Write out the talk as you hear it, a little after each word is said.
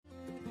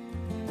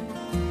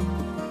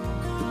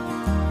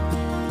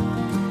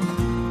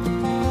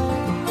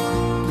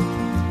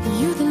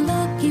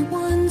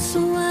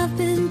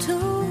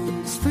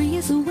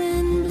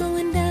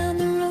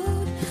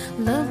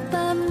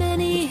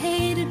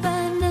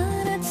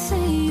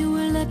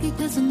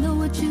doesn't know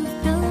what you've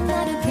done.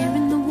 Not a care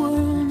in the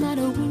world, not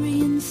a worry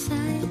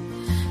inside.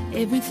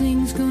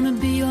 Everything's gonna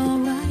be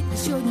alright,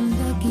 'cause you're the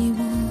lucky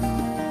one.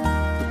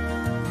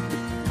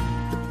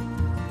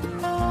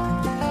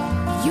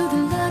 You're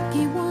the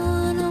lucky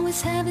one,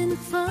 always having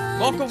fun.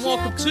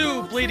 Welcome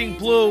to Bleeding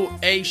Blue,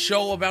 a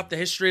show about the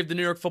history of the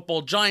New York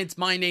Football Giants.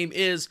 My name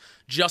is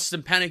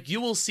Justin Pennick.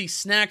 You will see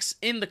snacks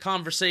in the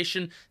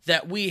conversation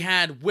that we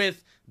had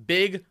with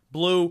Big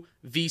Blue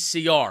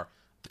VCR.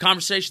 The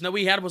conversation that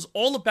we had was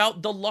all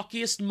about the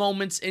luckiest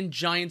moments in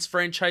Giants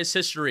franchise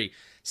history.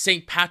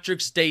 St.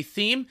 Patrick's Day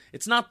theme.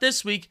 It's not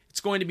this week, it's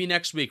going to be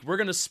next week. We're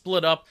going to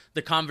split up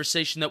the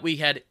conversation that we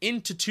had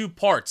into two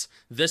parts.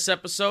 This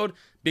episode,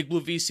 Big Blue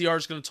VCR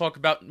is going to talk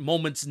about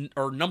moments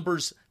or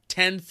numbers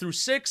 10 through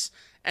 6,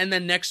 and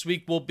then next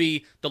week will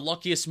be the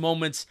luckiest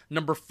moments,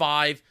 number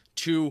 5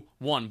 to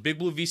 1. Big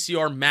Blue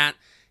VCR, Matt,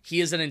 he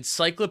is an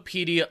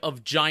encyclopedia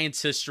of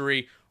Giants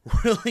history,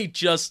 really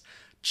just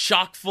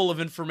chock full of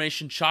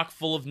information, chock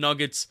full of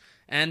nuggets,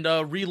 and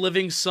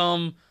reliving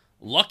some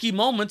lucky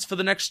moments for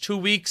the next 2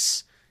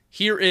 weeks.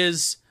 Here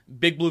is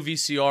Big Blue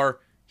VCR.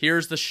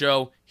 Here's the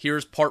show.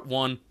 Here's part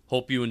 1.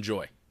 Hope you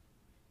enjoy.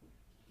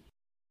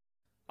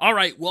 All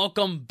right,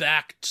 welcome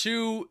back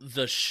to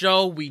the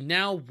show. We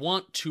now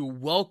want to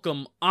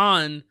welcome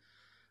on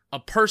a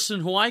person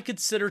who I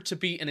consider to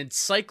be an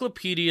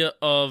encyclopedia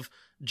of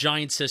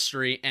Giants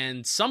history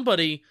and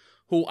somebody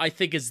who I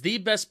think is the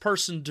best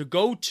person to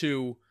go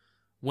to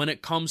when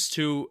it comes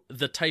to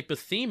the type of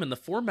theme and the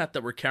format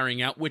that we're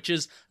carrying out, which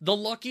is the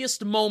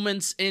luckiest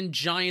moments in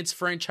Giants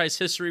franchise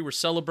history. We're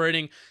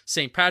celebrating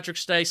St.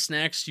 Patrick's Day.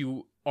 Snacks,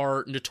 you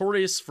are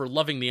notorious for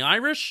loving the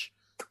Irish.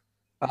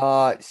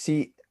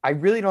 See, I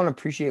really don't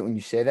appreciate when you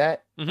say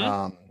that,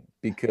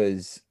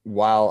 because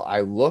while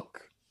I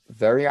look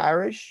very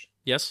Irish,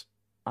 yes,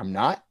 I'm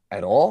not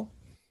at all.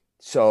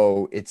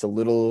 So it's a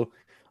little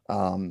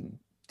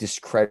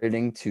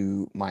discrediting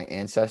to my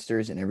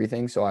ancestors and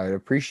everything. So I would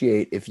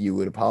appreciate if you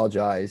would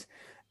apologize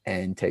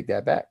and take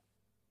that back.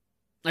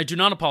 I do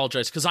not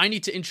apologize because I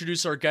need to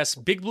introduce our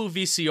guest, Big Blue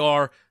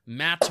VCR.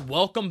 Matt,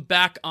 welcome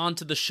back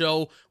onto the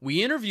show.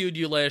 We interviewed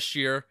you last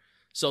year,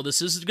 so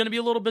this is going to be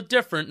a little bit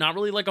different. Not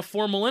really like a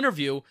formal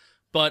interview,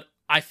 but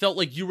I felt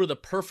like you were the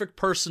perfect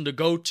person to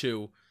go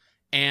to.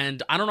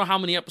 And I don't know how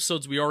many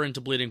episodes we are into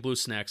Bleeding Blue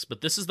Snacks,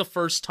 but this is the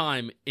first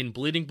time in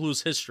Bleeding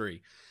Blue's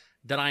history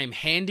that I am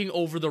handing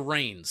over the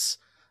reins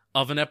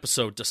of an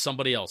episode to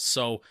somebody else.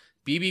 So,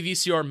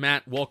 BBVCR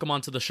Matt, welcome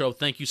onto the show.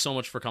 Thank you so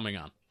much for coming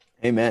on.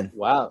 Amen.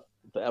 Wow.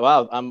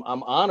 I'm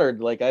honored.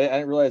 Like I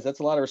didn't realize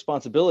that's a lot of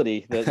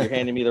responsibility that you're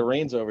handing me the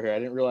reins over here. I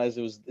didn't realize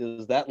it was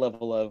that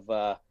level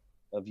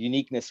of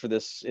uniqueness for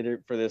this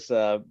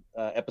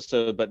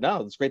episode. But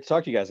no, it's great to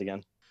talk to you guys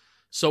again.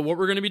 So what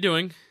we're going to be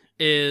doing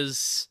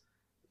is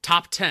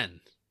top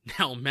 10.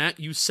 Now, Matt,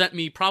 you sent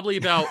me probably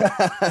about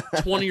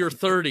 20 or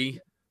 30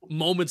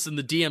 moments in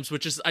the DMs,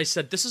 which is, I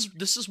said, this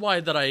is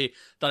why that I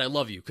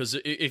love you, because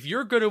if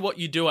you're good at what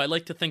you do, I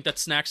like to think that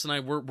Snacks and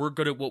I we're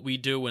good at what we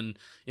do, and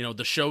you know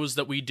the shows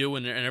that we do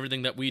and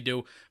everything that we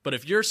do. But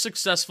if you're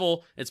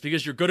successful, it's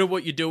because you're good at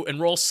what you do, and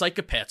we're all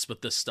psychopaths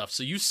with this stuff.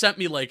 So you sent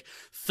me like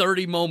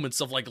 30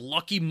 moments of like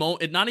lucky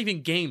not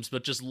even games,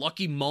 but just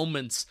lucky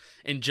moments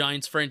in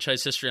Giants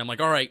franchise history. I'm like,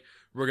 all right,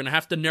 we're gonna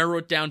have to narrow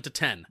it down to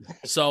 10.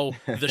 So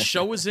the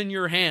show is in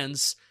your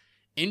hands.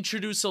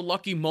 Introduce a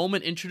lucky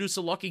moment, introduce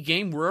a lucky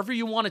game, wherever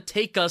you want to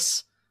take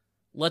us.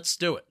 Let's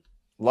do it.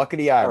 Luck of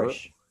the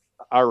Irish.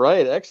 All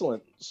right,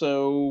 excellent.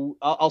 So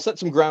I'll set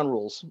some ground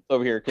rules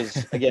over here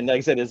because, again, like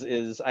I said,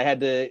 is I had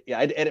to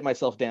edit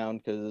myself down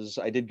because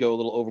I did go a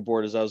little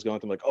overboard as I was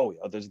going through. Like, oh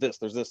yeah, there's this.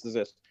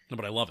 No,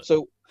 but I love it.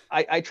 So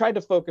I tried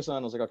to focus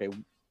on. I was like, okay,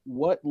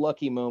 what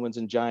lucky moments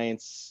in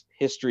Giants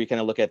history can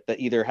I look at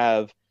that either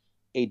have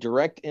a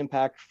direct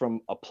impact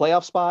from a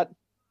playoff spot,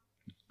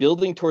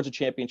 building towards a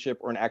championship,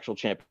 or an actual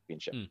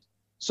championship.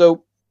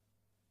 So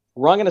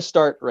where I'm going to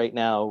start right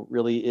now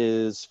really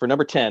is for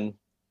number 10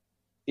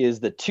 is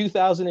the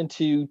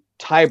 2002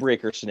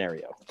 tiebreaker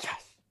scenario.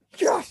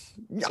 Yes.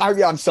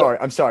 I'm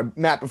sorry.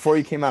 Matt, before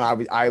you came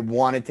on, I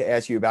wanted to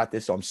ask you about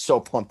this. So I'm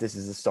so pumped. This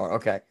is the start.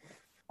 Okay.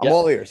 I'm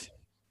all ears.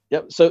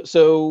 Yep.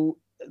 So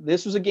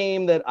this was a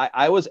game that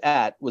I was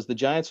at, was the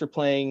Giants were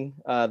playing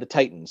the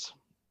Titans,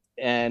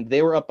 and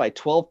they were up by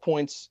 12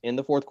 points in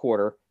the fourth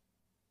quarter.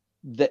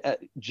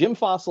 Jim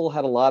Fossil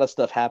had a lot of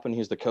stuff happen. He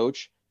was the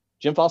coach.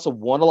 Jim Fossil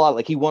won a lot.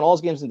 Like he won all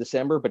his games in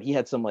December, but he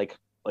had some like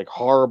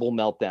horrible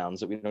meltdowns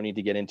that we don't need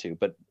to get into.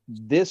 But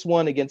this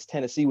one against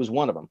Tennessee was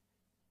one of them.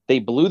 They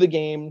blew the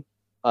game.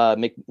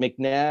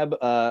 McNair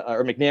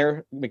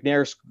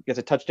gets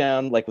a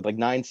touchdown with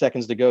 9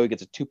 seconds to go. He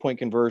gets a 2-point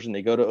conversion.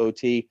 They go to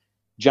OT.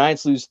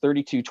 Giants lose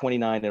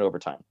 32-29 in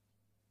overtime.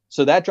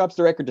 So that drops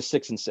the record to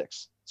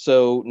 6-6.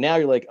 So now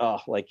you're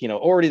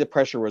already the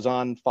pressure was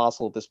on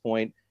Fossil at this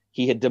point.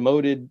 He had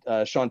demoted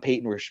Sean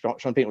Payton, where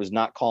Sean Payton was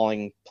not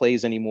calling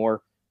plays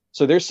anymore.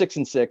 So they're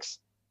 6-6.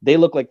 They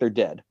look like they're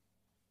dead.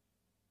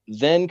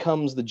 Then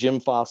comes the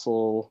Jim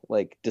Fossil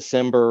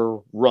December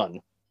run,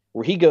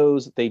 where he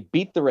goes. They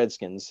beat the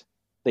Redskins.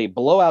 They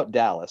blow out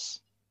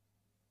Dallas.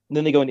 And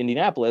then they go into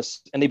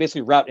Indianapolis and they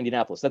basically rout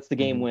Indianapolis. That's the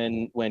game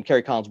Mm-hmm. when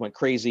Kerry Collins went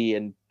crazy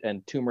and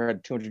Toomer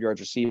had 200 yards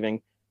receiving.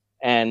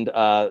 And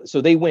so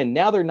they win.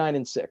 Now they're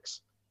 9-6.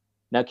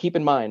 Now keep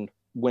in mind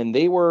when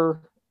they were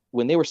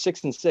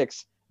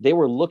 6-6, they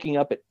were looking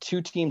up at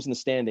two teams in the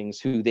standings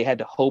who they had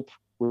to hope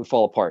would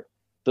fall apart.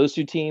 Those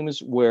two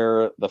teams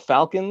were the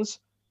Falcons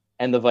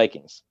and the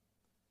Vikings.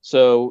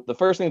 So the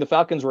first thing, the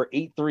Falcons were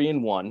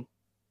 8-3-1.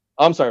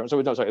 Oh, I'm sorry.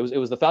 It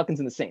was the Falcons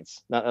and the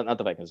Saints, not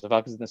the Vikings. The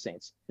Falcons and the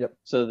Saints. Yep.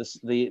 So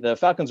the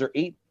Falcons are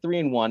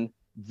 8-3-1.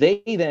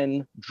 They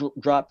then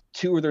drop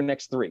two of their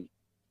next three.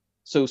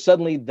 So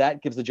suddenly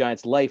that gives the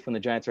Giants life when the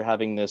Giants are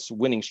having this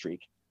winning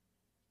streak.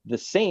 The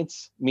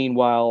Saints,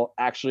 meanwhile,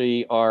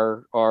 actually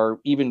are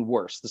even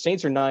worse. The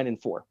Saints are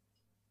 9-4.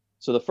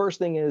 So the first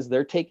thing is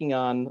they're taking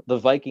on the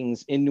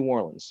Vikings in New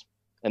Orleans.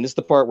 And this is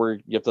the part where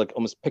you have to like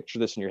almost picture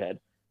this in your head.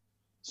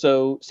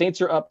 So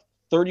Saints are up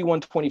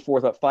 31-24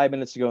 with about 5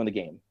 minutes to go in the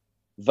game.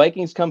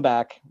 Vikings come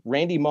back.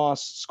 Randy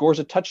Moss scores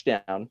a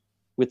touchdown.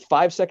 With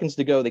 5 seconds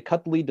to go, they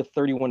cut the lead to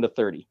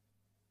 31-30.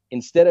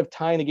 Instead of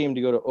tying the game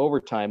to go to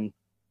overtime,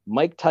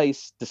 Mike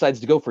Tice decides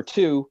to go for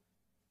two.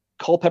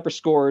 Culpepper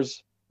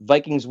scores.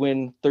 Vikings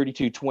win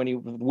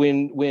 32-20,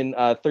 win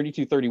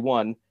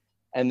 32-31.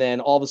 And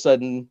then all of a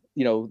sudden,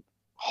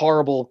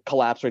 horrible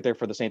collapse right there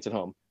for the Saints at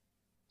home.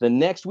 The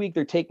next week,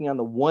 they're taking on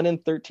the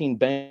 1-13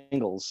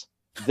 Bengals.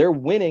 They're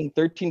winning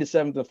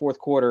 13-7 in the fourth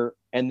quarter.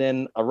 And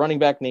then a running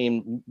back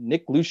named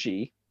Nick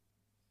Lucci,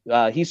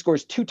 he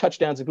scores two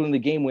touchdowns, including the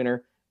game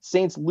winner.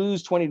 Saints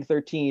lose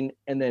 20-13.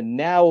 And then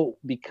now,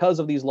 because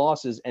of these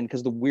losses and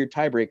because of the weird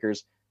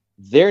tiebreakers,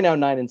 they're now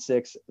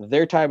 9-6.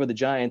 They're tied with the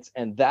Giants.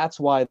 And that's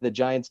why the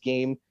Giants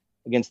game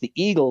against the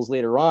Eagles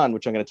later on,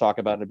 which I'm going to talk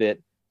about in a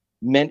bit,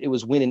 meant it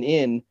was winning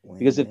in.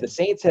 Because if the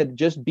Saints had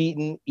just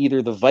beaten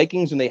either the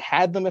Vikings when they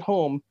had them at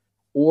home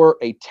or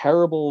a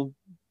terrible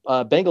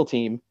Bengal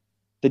team,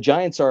 the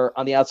Giants are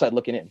on the outside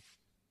looking in.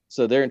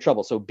 So they're in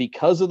trouble. So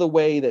because of the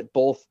way that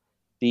both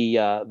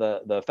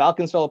the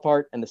Falcons fell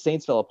apart and the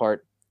Saints fell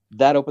apart,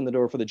 that opened the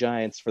door for the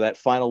Giants for that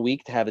final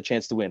week to have the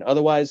chance to win.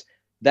 Otherwise,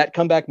 that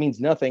comeback means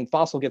nothing.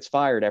 Fossil gets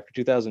fired after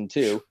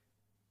 2002,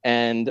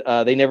 and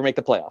they never make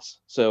the playoffs.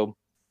 So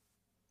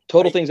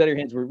total things out of your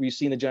hands where we've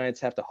seen the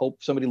Giants have to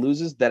hope somebody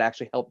loses. That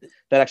actually helped.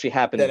 That actually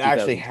happened. That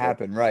actually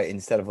happened, right?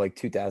 Instead of like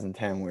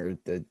 2010, where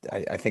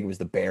I think it was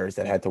the Bears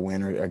that had to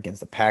win or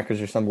against the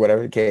Packers or something,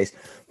 whatever the case.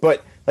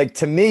 But like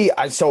to me,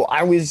 I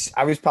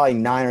was probably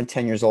 9 or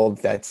 10 years old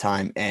at that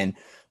time, and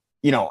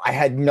I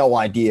had no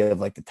idea of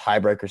like the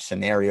tiebreaker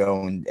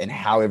scenario and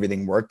how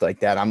everything worked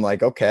like that. I'm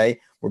like, okay,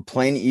 we're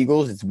playing the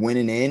Eagles, it's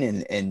winning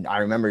in, and I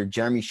remember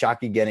Jeremy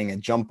Shockey getting a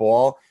jump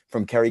ball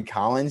from Kerry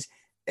Collins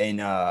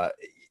and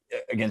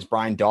against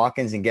Brian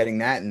Dawkins and getting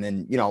that. And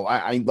then,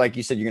 I like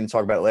you said, you're going to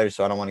talk about it later,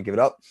 so I don't want to give it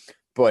up.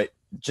 But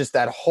just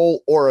that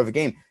whole aura of a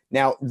game.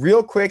 Now,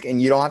 real quick, and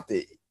you don't have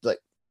to, like,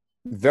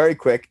 very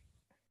quick,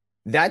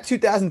 that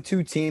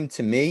 2002 team,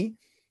 to me,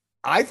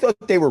 I thought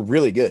they were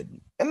really good.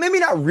 And maybe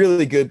not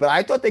really good, but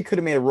I thought they could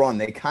have made a run.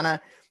 They kind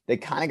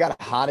of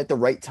got hot at the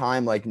right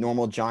time, like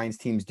normal Giants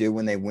teams do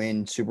when they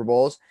win Super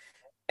Bowls.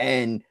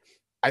 And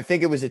I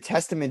think it was a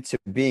testament to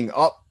being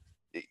up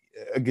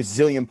a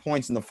gazillion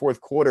points in the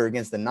fourth quarter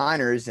against the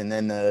Niners, and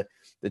then the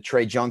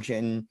Trey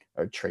Junkin,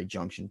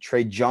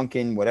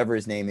 whatever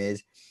his name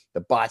is,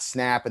 the bot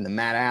snap and the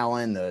Matt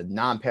Allen, the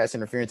non-pass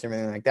interference,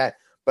 everything like that.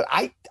 But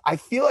I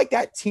feel like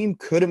that team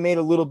could have made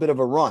a little bit of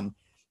a run.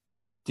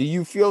 Do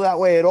you feel that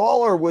way at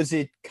all, or was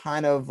it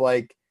kind of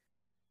like,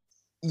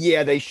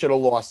 yeah, they should have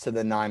lost to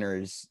the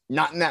Niners,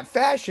 not in that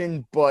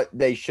fashion, but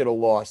they should have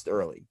lost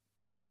early?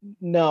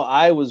 No,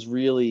 I was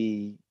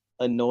really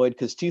annoyed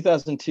because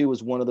 2002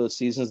 was one of those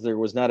seasons there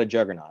was not a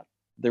juggernaut.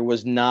 There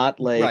was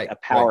not like a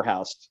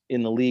powerhouse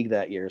in the league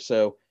that year.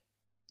 So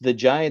the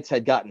Giants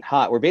had gotten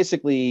hot, where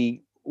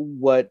basically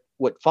what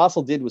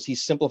Fossil did was he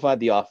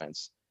simplified the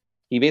offense.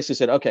 He basically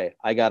said, okay,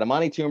 I got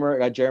Amani Toomer, I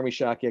got Jeremy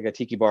Shockey, I got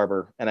Tiki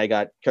Barber, and I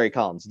got Kerry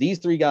Collins. These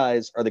three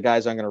guys are the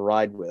guys I'm going to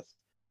ride with.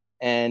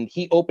 And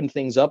he opened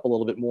things up a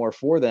little bit more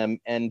for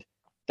them. And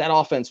that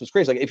offense was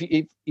crazy. Like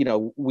if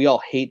we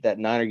all hate that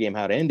Niner game,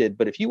 how it ended,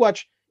 but if you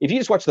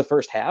just watch the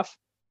first half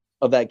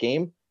of that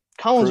game,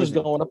 Collins was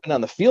going up and down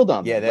the field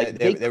on them. Yeah,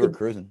 they were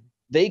cruising.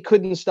 They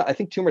couldn't stop. I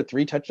think Toomer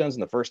 3 touchdowns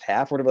in the first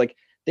half or whatever. Like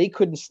they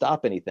couldn't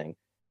stop anything.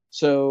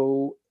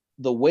 So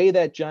the way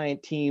that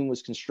Giant team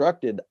was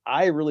constructed,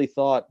 I really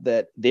thought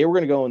that they were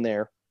going to go in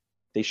there.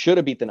 They should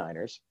have beat the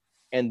Niners.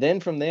 And then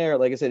from there,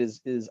 like I said,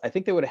 is I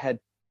think they would have had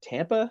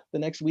Tampa the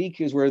next week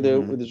is where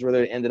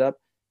they ended up.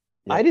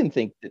 Yeah. I didn't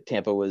think that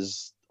Tampa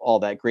was all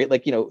that great.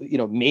 Like,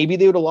 maybe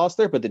they would have lost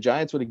there, but the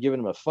Giants would have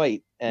given them a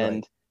fight.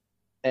 And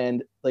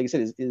like I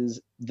said, is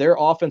their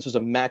offense was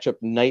a matchup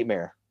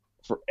nightmare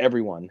for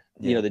everyone.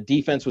 Yeah. The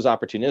defense was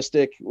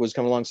opportunistic, was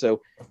coming along.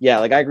 So yeah,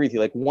 like I agree with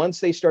you. Like once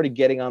they started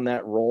getting on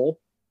that roll,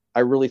 I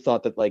really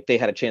thought that like they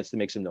had a chance to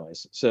make some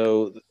noise.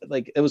 So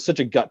like it was such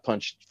a gut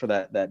punch for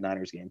that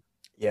Niners game.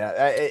 Yeah,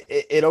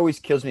 it always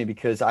kills me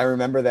because I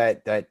remember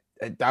that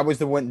that was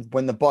the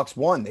when the Bucks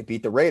won. They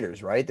beat the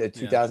Raiders, right? The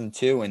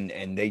 2002,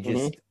 and they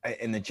just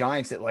and the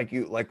Giants that like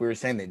we were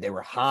saying they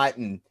were hot,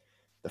 and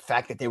the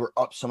fact that they were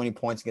up so many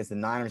points against the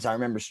Niners. I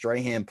remember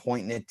Strahan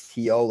pointing at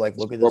T.O. like,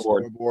 look at the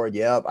scoreboard.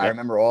 Yep, I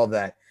remember all of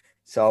that.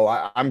 So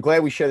I'm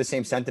glad we share the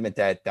same sentiment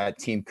that that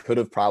team could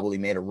have probably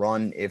made a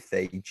run if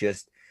they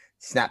just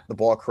snapped the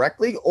ball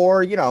correctly,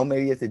 or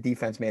maybe if the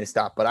defense made a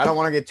stop. But I don't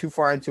want to get too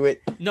far into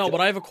it. No, but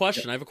I have a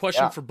question. I have a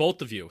question for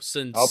both of you.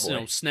 Since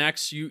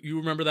Snacks, you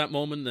remember that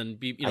moment, and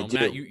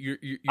Matt,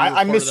 you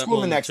I missed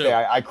school the next day.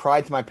 I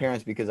cried to my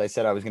parents because I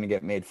said I was going to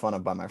get made fun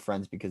of by my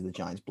friends because the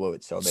Giants blew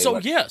it. So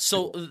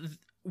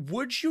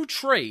would you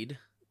trade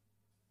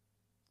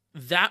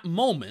that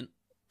moment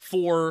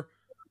for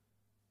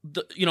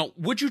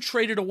would you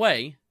trade it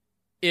away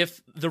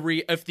if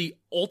the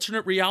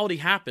alternate reality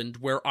happened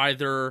where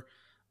either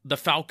the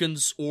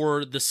Falcons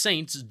or the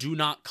Saints do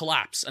not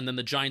collapse and then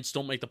the Giants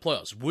don't make the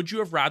playoffs? Would you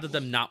have rather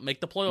them not make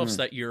the playoffs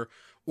that year,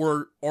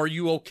 or are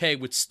you okay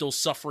with still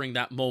suffering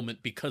that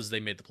moment because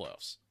they made the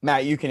playoffs?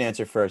 Matt, you can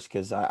answer first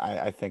because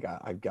I think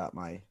I've got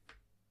my.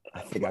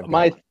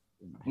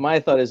 My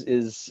thought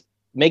is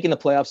making the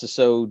playoffs is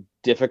so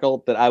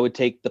difficult that I would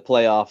take the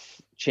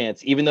playoff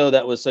chance, even though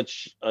that was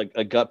such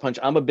a gut punch.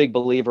 I'm a big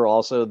believer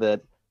also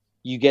that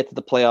you get to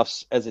the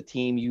playoffs as a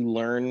team, you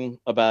learn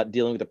about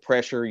dealing with the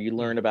pressure, you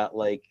learn about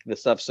like the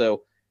stuff.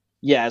 So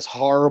yeah, as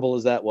horrible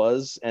as that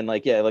was, and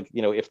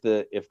if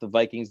the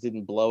Vikings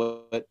didn't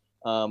blow it,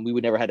 we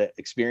would never had to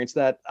experience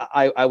that.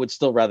 I would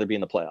still rather be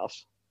in the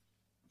playoffs.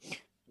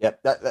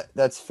 Yep,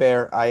 that's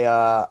fair.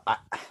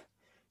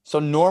 So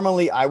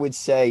normally I would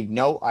say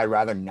no, I'd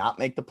rather not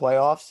make the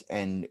playoffs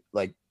and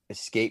like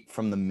escape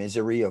from the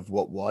misery of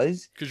what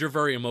was. Because you're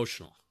very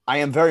emotional. I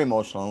am very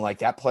emotional, and like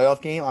that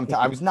playoff game,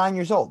 I was 9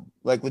 years old,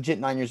 like legit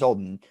 9 years old,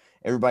 and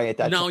everybody at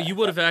that. No, you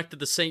would have acted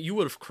the same. You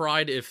would have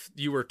cried if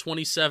you were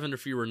 27 or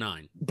if you were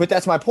 9. But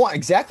that's my point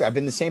exactly. I've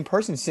been the same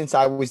person since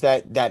I was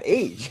that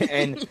age,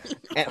 and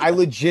I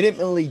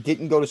legitimately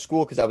didn't go to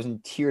school because I was in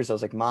tears. I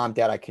was like, "Mom,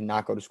 Dad, I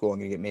cannot go to school. I'm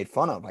gonna get made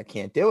fun of. I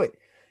can't do it."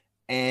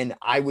 And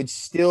I would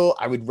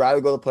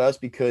rather go to the playoffs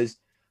because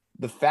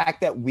the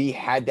fact that we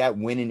had that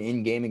win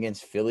in game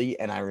against Philly,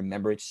 and I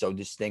remember it so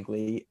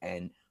distinctly,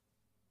 and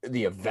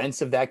the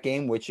events of that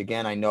game, which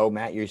again, I know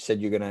Matt, you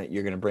said you're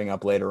gonna bring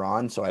up later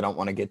on, so I don't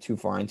want to get too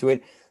far into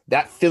it.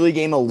 That Philly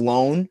game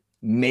alone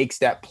makes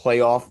that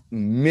playoff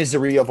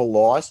misery of a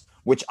loss,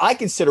 which I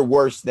consider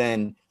worse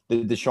than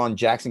the Deshaun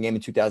Jackson game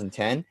in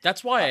 2010.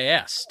 That's why I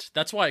asked.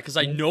 That's why, because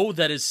I know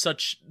that is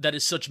such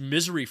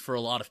misery for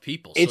a lot of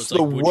people. So it's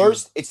the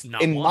worst. It's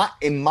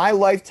in my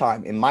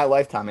lifetime, and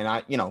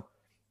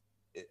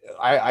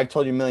I've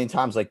told you a million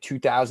times, like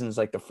 2000 is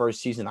like the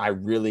first season I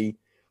really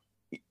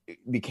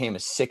became a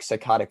sick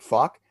psychotic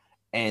fuck,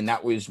 and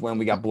that was when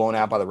we got blown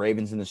out by the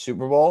Ravens in the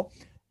Super Bowl.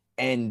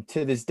 And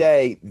to this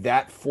day,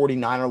 that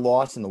 49er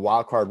loss in the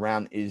wild card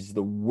round is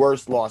the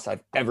worst loss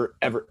I've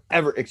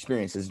ever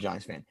experienced as a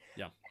Giants fan.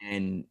 Yeah.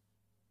 And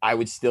I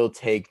would still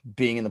take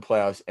being in the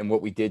playoffs and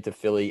what we did to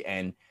Philly,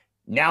 and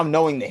now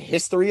knowing the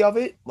history of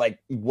it, like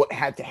what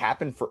had to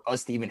happen for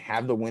us to even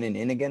have the win and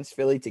in against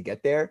Philly to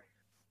get there,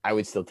 I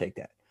would still take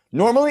that.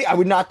 Normally I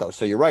would not though.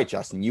 So you're right,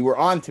 Justin. You were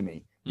on to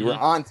me. You were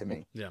on to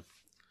me. Yeah.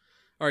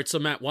 All right, so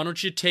Matt, why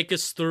don't you take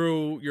us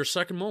through your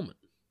second moment?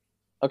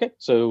 Okay,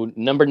 so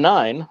number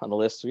 9 on the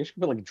list. We should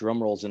put like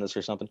drum rolls in this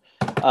or something.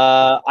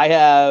 I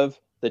have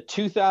the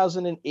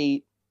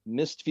 2008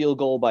 missed field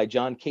goal by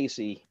John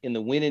Casey in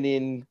the win and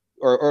in,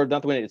 or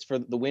not the win. It's for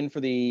the win for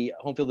the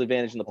home field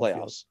advantage in the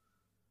playoffs.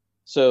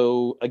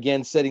 So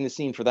again, setting the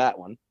scene for that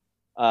one.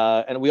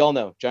 And we all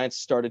know Giants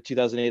started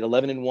 2008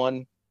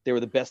 11-1. They were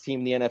the best team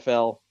in the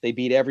NFL. They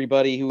beat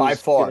everybody who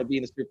was going to be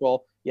in the Super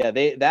Bowl. Yeah,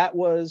 that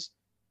was.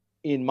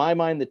 In my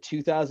mind, the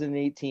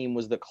 2008 team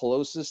was the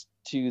closest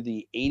to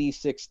the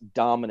 86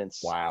 dominance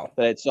that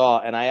I saw.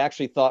 And I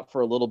actually thought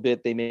for a little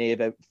bit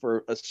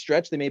for a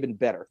stretch, they may have been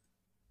better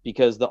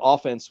because the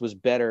offense was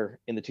better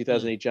in the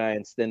 2008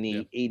 Giants than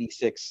the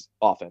 86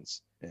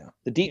 offense. Yeah.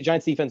 The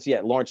Giants defense,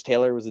 Lawrence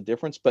Taylor was the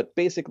difference, but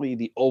basically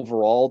the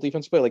overall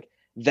defense play, like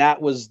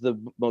that was the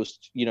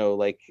most,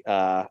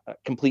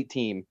 complete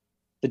team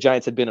the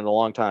Giants had been in a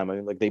long time. I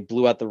mean, like they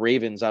blew out the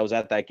Ravens. I was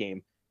at that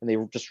game. And they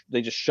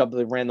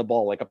ran the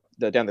ball like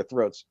down their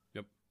throats.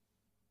 Yep.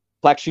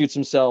 Black shoots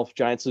himself.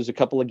 Giants lose a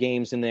couple of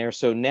games in there.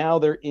 So now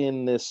they're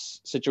in this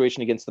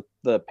situation against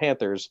the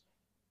Panthers.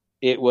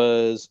 It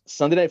was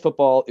Sunday Night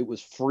Football. It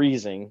was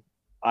freezing.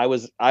 I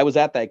was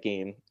at that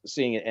game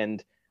seeing it.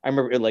 And I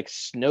remember it like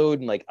snowed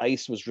and like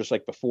ice was just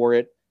like before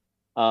it.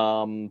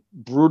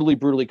 Brutally,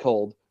 brutally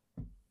cold.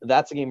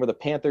 That's a game where the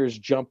Panthers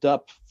jumped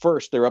up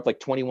first. They're up like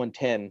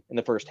 21-10 in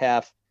the first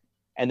half.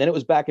 And then it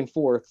was back and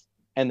forth.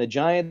 And the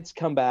Giants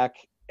come back,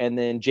 and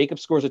then Jacob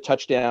scores a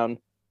touchdown.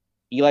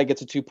 Eli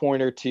gets a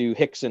 2-pointer to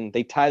Hickson.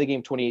 They tie the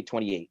game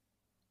 28-28.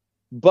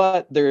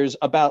 But there's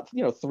about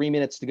 3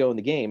 minutes to go in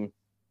the game.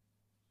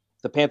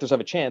 The Panthers have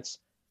a chance.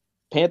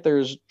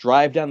 Panthers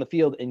drive down the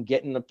field and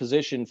get in a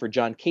position for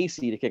John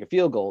Casey to kick a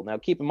field goal. Now,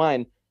 keep in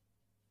mind,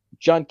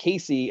 John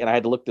Casey, and I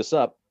had to look this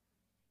up,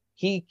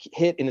 he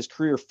hit in his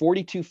career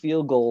 42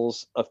 field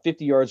goals of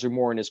 50 yards or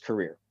more in his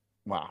career.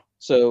 Wow.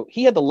 So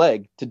he had the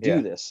leg to do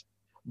Yeah. this.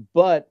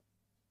 But,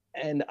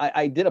 and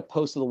I did a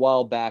post a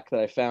while back that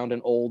I found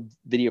an old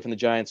video from the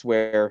Giants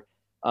where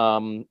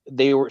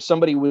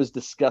somebody was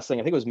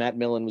discussing, I think it was Matt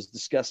Millen was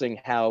discussing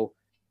how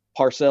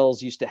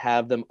Parcells used to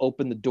have them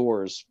open the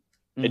doors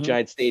at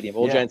Giant Stadium,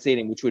 Giant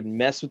Stadium, which would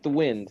mess with the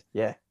wind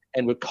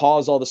and would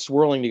cause all the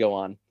swirling to go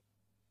on.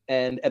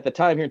 And at the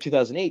time here in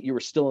 2008, you were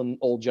still in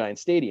old Giant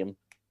Stadium.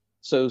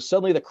 So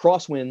suddenly the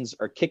crosswinds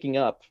are kicking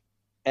up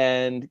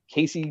and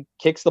Casey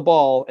kicks the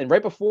ball. And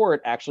right before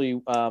it,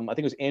 actually, I think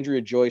it was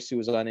Andrea Joyce, who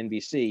was on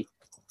NBC,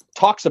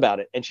 talks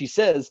about it. And she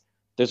says,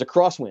 there's a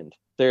crosswind.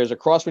 There's a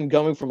crosswind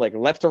going from like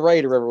left to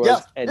right or wherever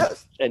it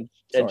was. And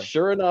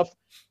sure enough,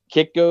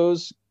 kick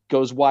goes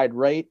wide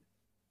right.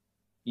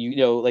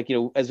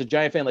 As a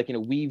Giant fan,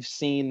 we've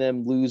seen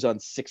them lose on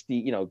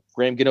 60,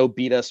 Graham Gano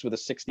beat us with a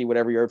 60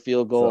 whatever yard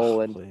field goal.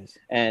 The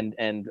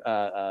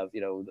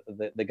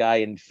guy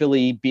in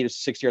Philly beat us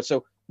 60 yards.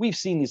 So we've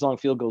seen these long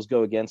field goals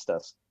go against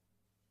us.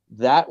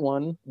 That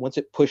one, once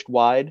it pushed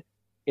wide,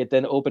 it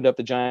then opened up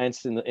the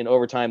Giants in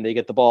overtime. They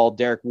get the ball.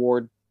 Derek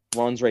Ward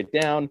runs right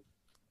down.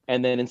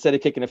 And then instead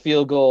of kicking a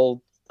field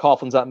goal,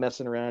 Coughlin's not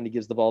messing around. He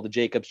gives the ball to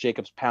Jacobs.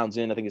 Jacobs pounds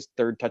in, I think his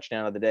third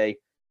touchdown of the day.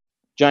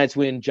 Giants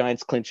win.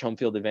 Giants clinch home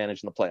field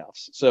advantage in the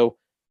playoffs. So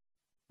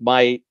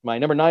my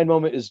number 9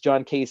 moment is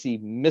John Casey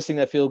missing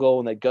that field goal,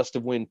 and that gust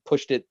of wind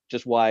pushed it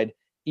just wide,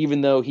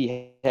 even though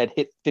he had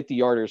hit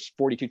 50-yarders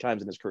 42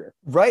 times in his career.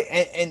 Right.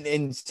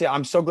 And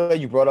I'm so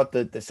glad you brought up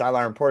the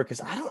sideline report,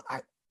 because I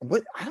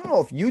don't know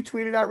if you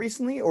tweeted out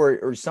recently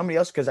or somebody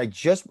else, because I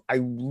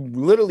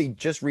literally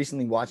just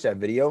recently watched that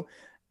video,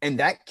 and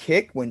that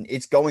kick, when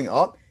it's going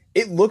up,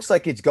 it looks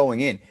like it's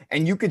going in,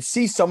 and you could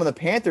see some of the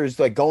Panthers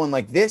like going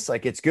like this,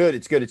 like it's good.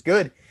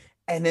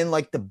 And then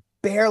like the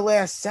bare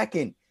last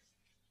second,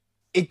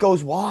 it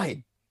goes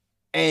wide.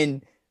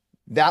 And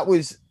that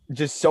was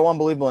just so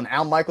unbelievable. And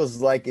Al Michaels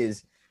is like,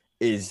 is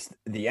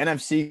the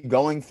NFC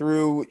going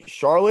through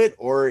Charlotte,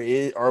 or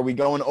are we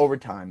going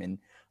overtime? And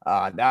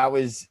that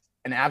was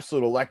an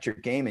absolute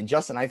electric game. And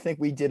Justin, I think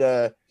we did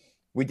a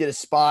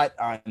spot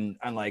on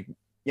like,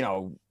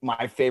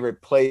 my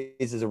favorite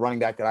plays as a running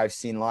back that I've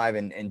seen live,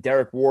 and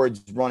Derek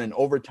Ward's running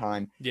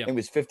overtime. Yeah. It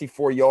was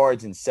 54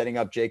 yards, and setting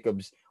up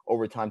Jacobs'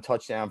 overtime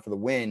touchdown for the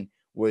win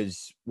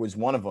was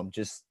one of them.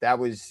 Just, that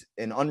was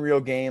an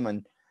unreal game.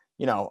 And,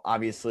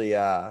 obviously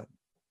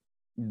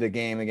the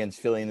game against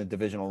Philly in the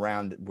divisional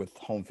round with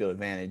home field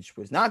advantage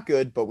was not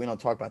good, but we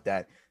don't talk about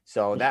that.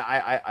 So that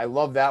I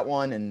love that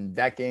one. And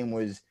that game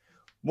was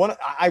one.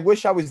 I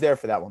wish I was there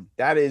for that one.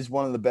 That is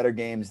one of the better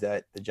games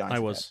that the Giants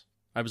had.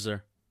 I was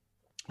there.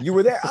 You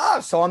were there?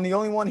 So I'm the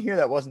only one here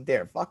that wasn't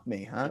there. Fuck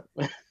me, huh?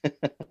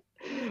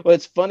 Well,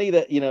 it's funny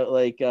that,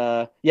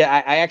 I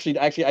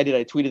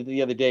tweeted it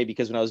the other day,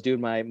 because when I was doing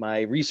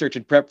my research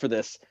and prep for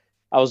this,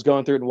 I was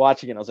going through it and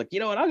watching it. I was like,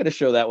 what? I'm going to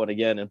show that one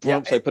again. And so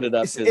I put it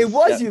up. It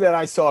was you that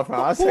I saw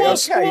from. Who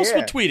else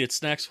would tweet it,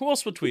 Snacks? Who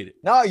else would tweet it?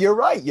 No, you're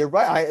right.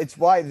 It's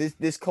why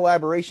this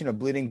collaboration of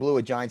Bleeding Blue,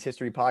 a Giants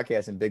History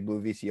podcast, and Big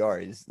Blue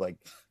VCR is like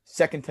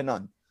second to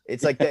none.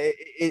 It's like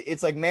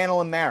it's like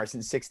Mantle and Maris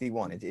in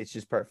 '61. It's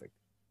just perfect.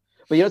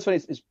 But what's funny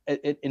is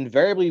it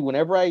invariably,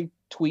 whenever I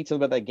tweet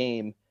something about that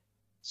game,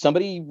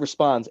 somebody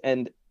responds.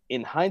 And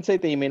in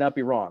hindsight, they may not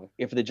be wrong.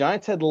 If the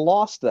Giants had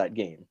lost that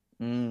game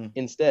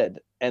instead,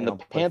 and the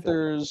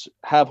Panthers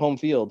have home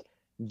field,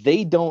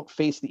 they don't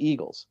face the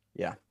Eagles.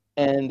 Yeah.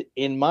 And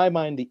in my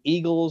mind, the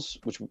Eagles,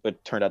 which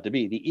it turned out to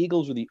be, the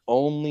Eagles were the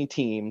only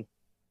team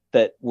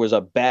that was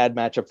a bad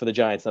matchup for the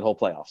Giants that whole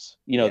playoffs.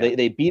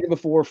 They beat it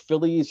before.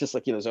 Philly is just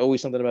like, there's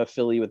always something about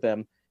Philly with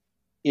them.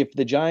 If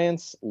the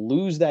Giants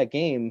lose that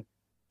game,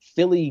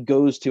 Philly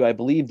goes to, I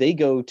believe they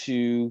go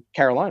to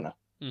Carolina,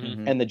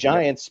 and the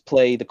Giants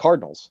play the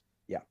Cardinals.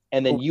 Yeah.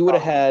 And then you would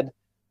have had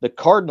the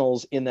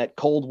Cardinals in that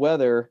cold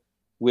weather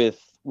with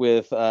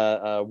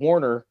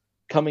Warner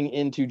coming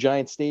into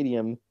Giant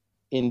Stadium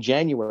in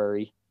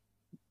January.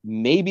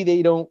 Maybe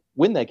they don't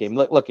win that game.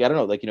 Look, I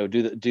don't know.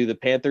 Do the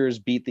Panthers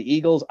beat the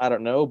Eagles? I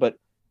don't know, but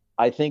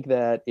I think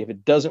that if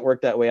it doesn't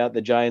work that way out,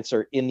 the Giants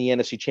are in the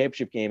NFC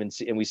Championship game,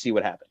 and we see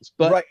what happens.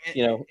 But right.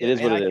 It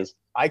is what it is.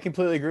 I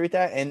completely agree with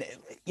that. And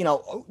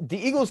the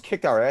Eagles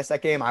kicked our ass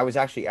that game. I was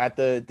actually at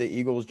the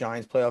Eagles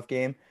Giants playoff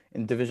game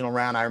in the divisional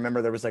round. I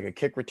remember there was like a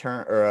kick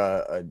return or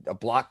a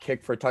block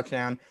kick for a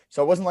touchdown.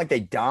 So it wasn't like they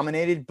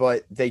dominated,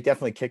 but they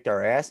definitely kicked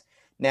our ass.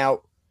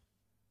 Now,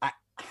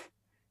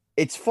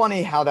 it's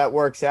funny how that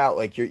works out.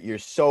 Like you're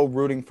so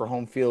rooting for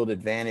home field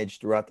advantage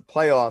throughout the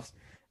playoffs,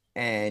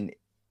 and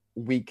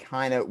we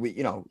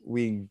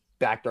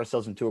backed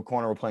ourselves into a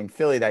corner. We're playing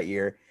Philly that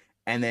year,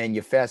 and then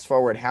you fast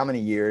forward how many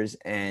years,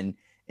 and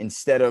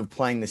instead of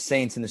playing the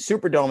Saints in the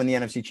Superdome in the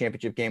NFC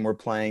Championship game, we're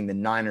playing the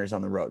Niners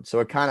on the road. So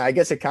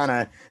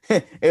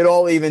it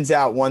all evens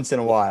out once in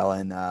a while,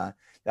 and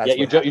that's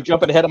you're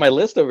jumping ahead of my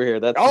list over here.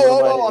 That's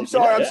I'm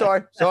sorry.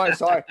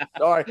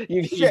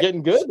 You're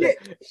getting good.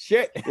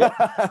 Shit.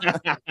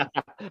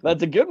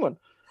 That's a good one.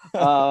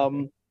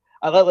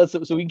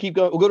 So we can keep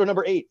going. We'll go to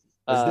number 8.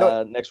 Let's do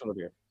it. Next one over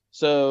here.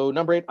 So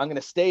number 8, I'm going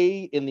to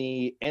stay in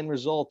the end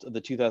result of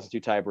the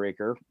 2002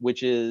 tiebreaker,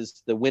 which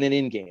is the win and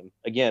in game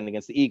again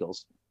against the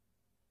Eagles.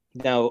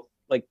 Now,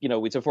 like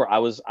we said before, I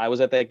was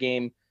at that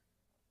game.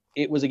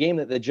 It was a game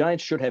that the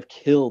Giants should have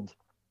killed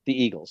the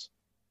Eagles.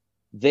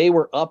 They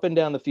were up and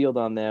down the field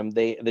on them.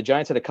 The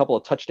Giants had a couple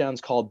of touchdowns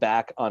called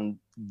back on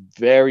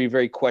very,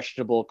 very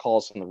questionable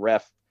calls from the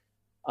ref.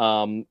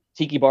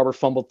 Tiki Barber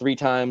fumbled 3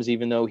 times,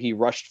 even though he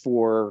rushed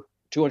for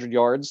 200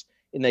 yards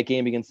in that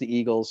game against the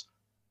Eagles.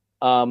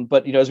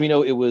 But as we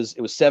know, it was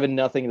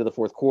 7-0 into the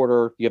fourth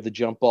quarter. You have the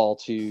jump ball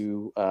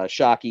to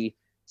Shockey,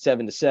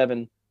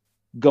 7-7.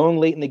 Going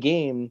late in the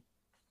game,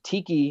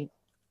 Tiki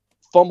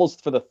fumbles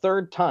for the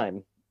 3rd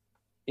time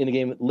in the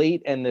game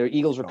late, and the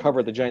Eagles recover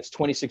at the Giants'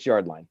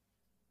 26-yard line.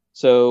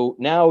 So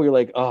now you're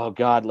like, oh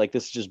God, like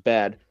this is just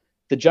bad.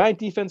 The Giant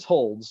defense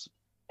holds,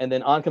 and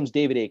then on comes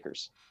David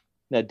Akers.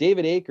 Now,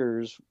 David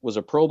Akers was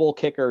a Pro Bowl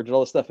kicker, did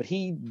all this stuff, but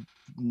he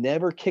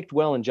never kicked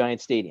well in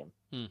Giant Stadium.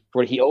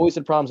 Where he always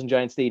had problems in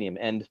Giant Stadium.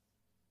 And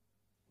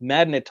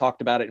Madden had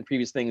talked about it in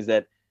previous things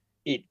that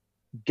it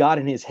got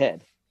in his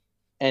head.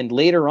 And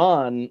later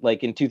on,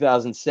 like in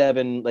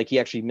 2007, like he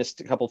actually missed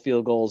a couple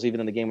field goals,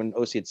 even in the game when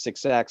OC had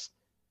 6 sacks.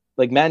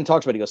 Like Madden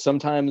talks about it, he goes,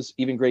 sometimes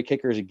even great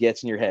kickers, it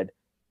gets in your head.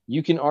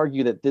 You can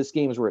argue that this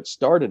game is where it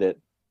started it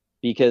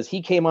because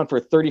he came on for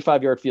a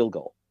 35-yard field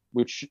goal,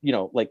 which,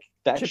 like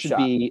that should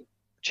be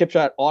chip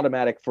shot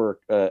automatic for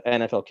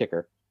an NFL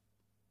kicker.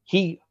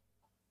 He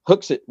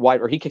hooks it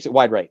wide, or he kicks it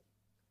wide right,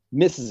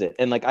 misses it.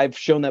 And like I've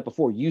shown that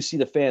before, you see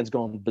the fans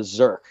going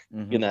berserk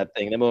in that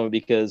thing, in that moment,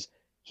 because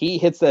he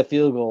hits that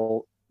field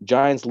goal.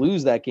 Giants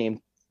lose that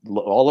game.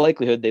 All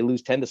likelihood, they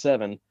lose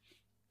 10-7.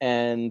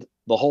 And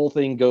the whole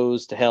thing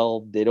goes to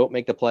hell. They don't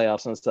make the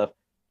playoffs and stuff.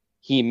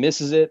 He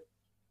misses it.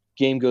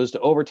 Game goes to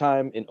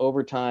overtime. In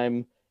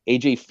overtime,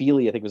 AJ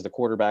Feely, I think, was the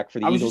quarterback for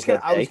the Eagles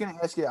that day. I was going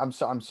to ask you.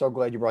 I'm so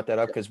glad you brought that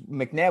up because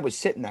McNabb was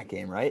sitting that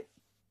game, right?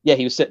 Yeah,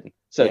 he was sitting.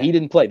 So he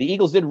didn't play. The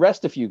Eagles did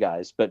rest a few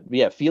guys, but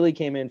yeah, Feely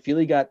came in.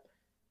 Feely got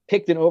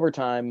picked in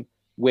overtime,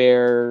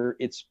 where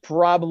it's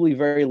probably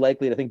very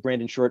likely. I think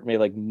Brandon Short may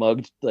have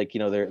mugged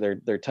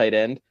their tight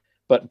end,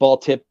 but ball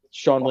tipped.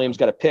 Sean Williams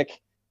got a pick,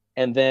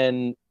 and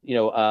then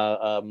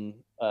Matt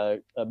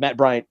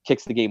Bryant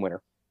kicks the game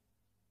winner.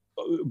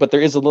 But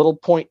there is a little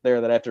point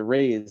there that I have to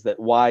raise, that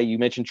why you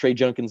mentioned Trey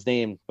Junkin's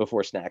name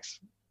before Snacks.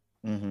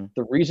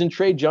 The reason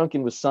Trey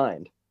Junkin was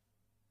signed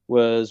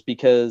was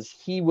because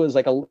he was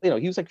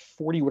he was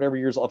 40 whatever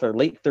years old, or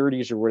late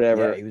 30s or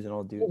whatever. Yeah, he was an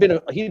old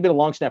dude. He'd been a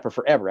long snapper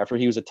forever after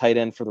he was a tight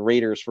end for the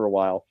Raiders for a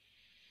while.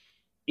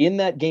 In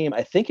that game,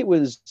 I think it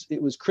was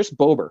Chris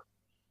Bober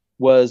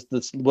was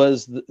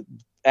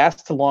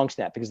asked to long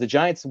snap because the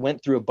Giants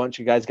went through a bunch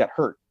of guys got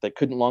hurt that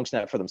couldn't long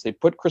snap for them. So they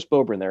put Chris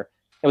Bober in there.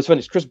 It was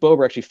funny. Chris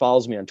Bober actually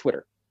follows me on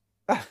Twitter.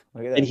 Look at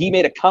that. And he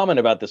made a comment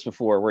about this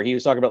before where he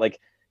was talking about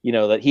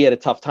that he had a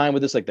tough time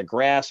with this, like the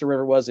grass or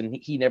whatever it was, and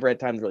he never had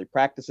time to really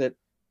practice it.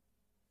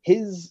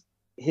 His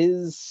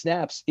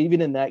snaps,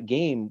 even in that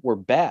game, were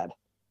bad.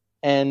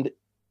 And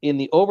in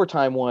the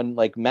overtime one,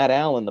 like Matt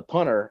Allen, the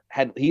punter,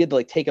 had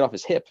to take it off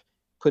his hip,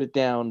 put it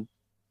down.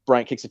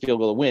 Bryant kicks a field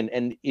goal to win.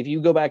 And if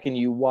you go back and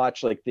you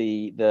watch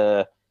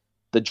the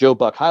Joe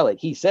Buck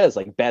highlight, he says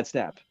bad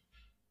snap.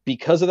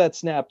 Because of that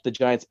snap, the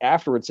Giants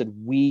afterwards said,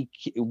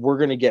 we're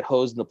going to get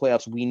hosed in the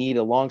playoffs. We need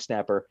a long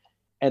snapper.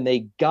 And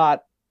they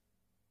got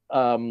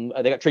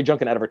Trey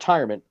Junkin out of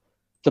retirement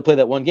to play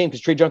that one game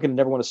because Trey Junkin had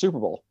never won a Super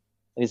Bowl.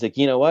 And he's like,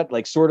 you know what?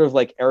 Sort of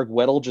like Eric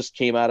Weddle just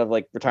came out of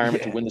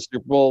retirement to win the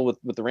Super Bowl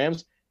with the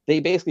Rams. They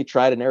basically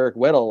tried an Eric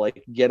Weddle,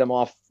 get him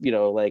off,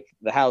 the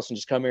house and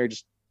just come here,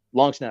 just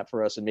long snap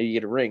for us and maybe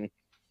get a ring.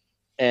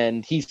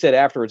 And he said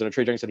afterwards, and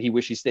Trey Junkin said he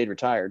wished he stayed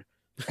retired.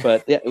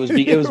 But yeah,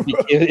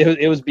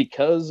 it was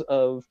because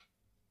of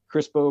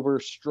Chris Bober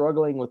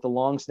struggling with the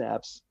long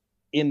snaps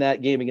in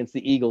that game against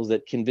the Eagles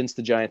that convinced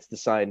the Giants to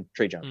sign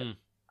Trey Junkin.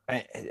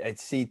 I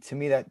see. To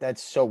me,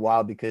 that's so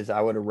wild because I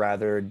would have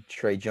rather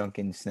Trey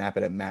Junkin snap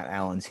it at Matt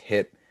Allen's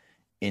hip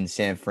in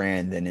San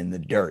Fran than in the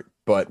dirt.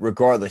 But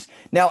regardless,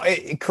 now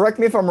correct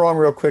me if I'm wrong,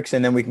 real quick,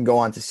 and then we can go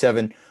on to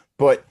 7.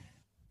 But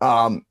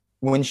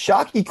when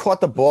Shockey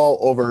caught the ball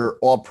over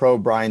All-Pro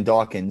Brian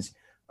Dawkins,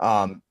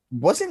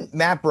 wasn't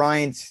Matt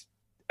Bryant's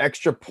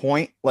extra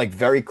point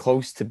very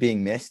close to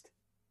being missed?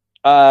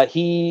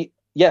 He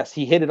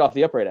hit it off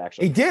the upright.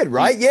 Actually, he did,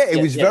 right?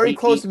 It was very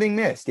close to being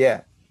missed.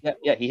 Yeah,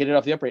 he hit it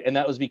off the upright, and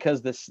that was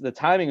because the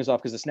timing was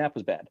off because the snap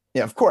was bad.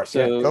 Yeah, of course.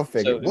 So, go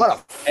figure.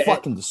 What a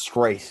fucking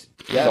disgrace.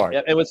 Yeah,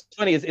 sorry. And what's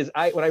funny is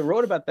when I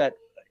wrote about that,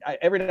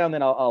 every now and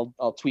then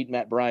I'll tweet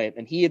Matt Bryant,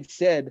 and he had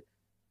said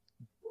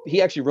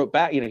he actually wrote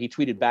back. He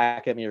tweeted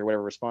back at me or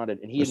whatever, responded,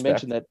 and he had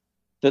mentioned that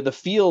the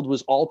field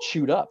was all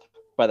chewed up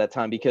by that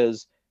time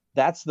because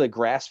that's the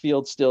grass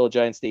field still at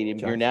Giant Stadium.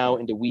 You're now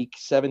into week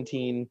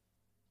 17.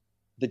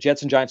 The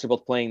Jets and Giants are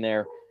both playing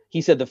there.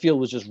 He said the field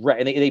was just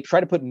and they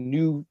tried to put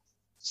new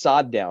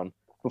sod down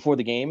before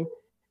the game,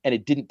 and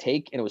it didn't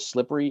take, and it was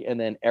slippery, and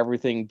then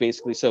everything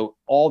basically. So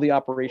all the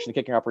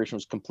kicking operation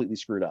was completely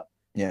screwed up.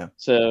 Yeah.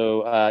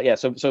 So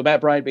so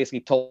Matt Bryant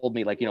basically told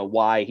me, like,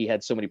 why he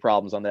had so many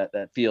problems on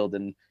that field,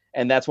 and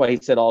that's why he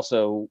said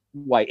also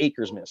why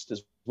Akers missed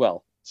as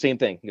well. Same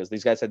thing. He goes,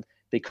 these guys said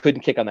they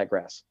couldn't kick on that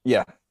grass.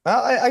 Yeah.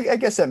 Well, I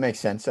guess that makes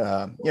sense.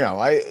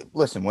 I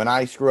listen, when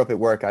I screw up at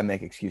work, I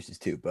make excuses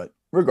too, but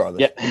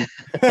regardless. Yeah.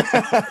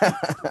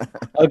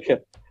 Okay.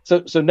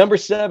 So number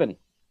 7,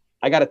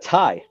 I got a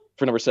tie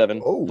for number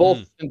 7, Oh.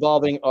 both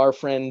involving our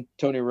friend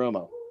Tony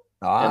Romo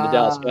and the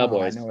Dallas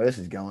Cowboys. I know where this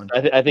is going.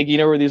 I think you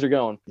know where these are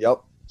going.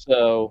 Yep.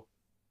 So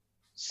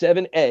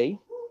 7A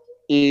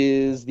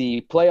is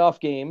the playoff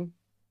game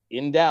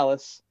in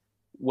Dallas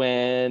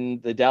when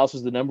the Dallas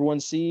was the number 1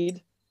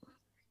 seed.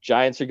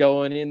 Giants are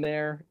going in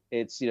there.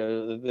 It's,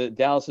 the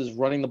Dallas is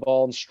running the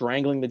ball and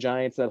strangling the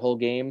Giants that whole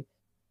game.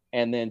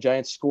 And then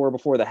Giants score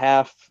before the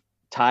half,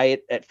 tie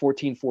it at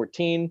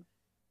 14-14.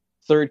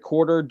 Third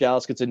quarter,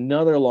 Dallas gets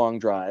another long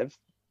drive,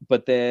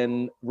 but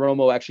then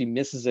Romo actually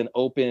misses an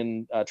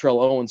open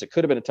Terrell Owens. It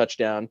could have been a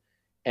touchdown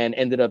and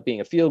ended up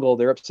being a field goal.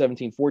 They're up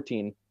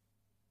 17-14.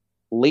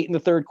 Late in the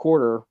third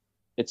quarter,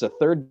 it's a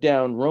third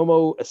down.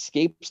 Romo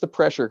escapes the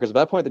pressure because at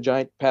that point, the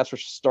Giant pass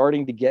rush is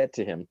starting to get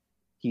to him.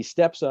 He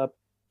steps up.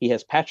 He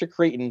has Patrick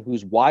Creighton,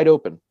 who's wide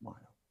open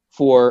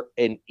for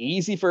an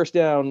easy first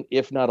down,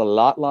 if not a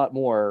lot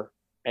more.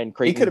 And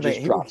Creighton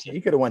just drops it. He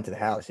could have went to the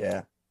house,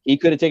 yeah. He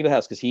could have taken the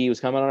house because he was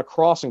coming on a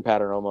crossing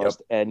pattern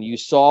almost. Yep. And you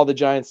saw the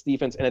Giants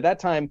defense. And at that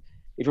time,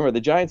 if you remember,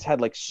 the Giants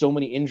had like so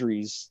many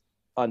injuries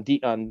on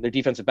their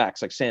defensive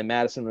backs. Like Sam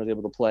Madison was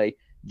able to play.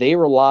 They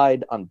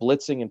relied on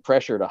blitzing and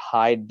pressure to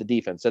hide the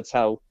defense. That's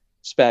how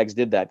Spags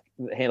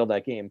handled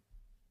that game.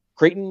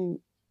 Creighton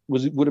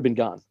would have been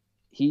gone.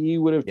 He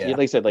would have, like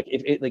I said, like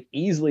if it like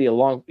easily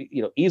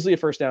a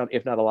first down,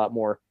 if not a lot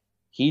more.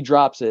 He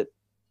drops it.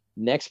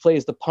 Next play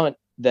is the punt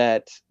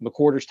that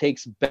McQuarters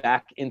takes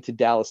back into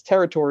Dallas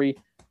territory.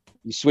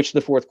 You switch to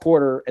the fourth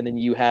quarter, and then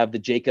you have the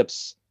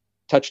Jacobs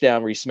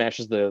touchdown where he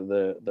smashes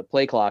the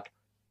play clock.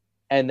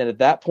 And then at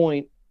that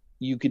point,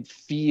 you could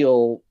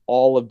feel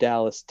all of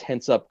Dallas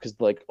tense up because,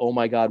 like, oh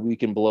my God, we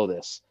can blow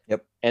this.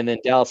 Yep. And then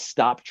Dallas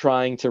stopped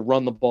trying to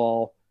run the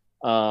ball.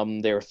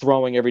 They were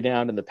throwing every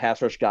down, and the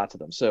pass rush got to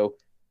them. So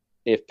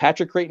if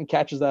Patrick Creighton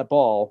catches that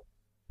ball,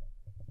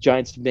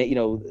 Giants may,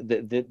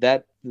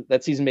 that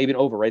season may have been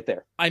over right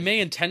there. I may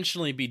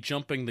intentionally be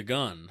jumping the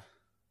gun,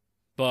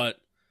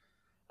 but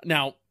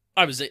now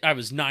I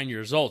was 9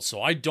 years old,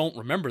 so I don't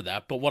remember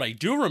that. But what I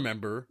do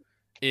remember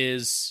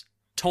is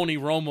Tony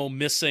Romo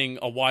missing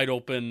a wide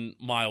open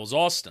Miles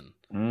Austin,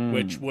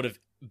 which would have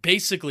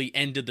basically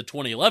ended the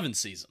 2011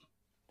 season.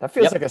 That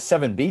feels like a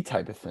 7B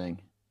type of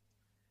thing.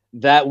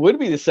 That would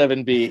be the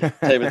 7B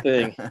type of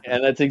thing.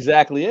 And that's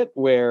exactly it,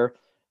 where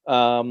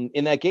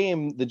in that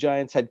game, the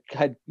Giants had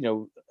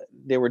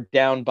they were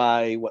down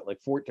by what,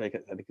 like 14, I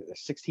think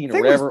 16 or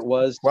whatever it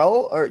was.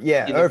 12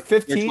 or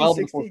 15, 12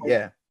 16.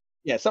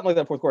 Yeah, something like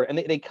that fourth quarter. And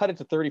they cut it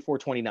to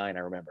 34-29, I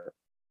remember.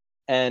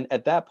 And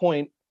at that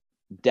point,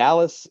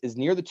 Dallas is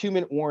near the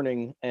 2-minute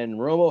warning, and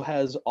Romo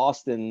has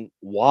Austin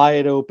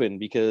wide open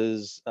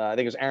because I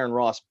think it was Aaron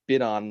Ross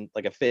bid on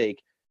like a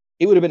fake.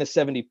 It would have been a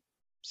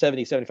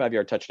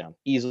 75-yard touchdown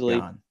easily.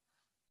 God.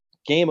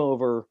 Game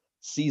over,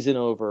 season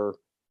over,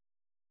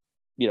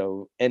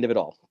 end of it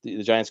all.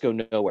 The Giants go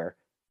nowhere.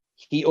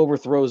 He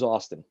overthrows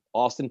Austin.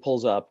 Austin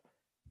pulls up,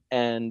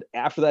 and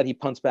after that, he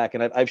punts back.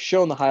 And I've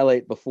shown the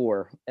highlight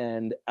before.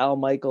 And Al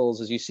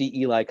Michaels, as you see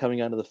Eli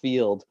coming onto the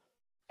field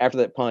after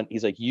that punt,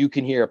 he's like, you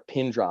can hear a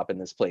pin drop in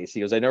this place. He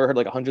goes, I never heard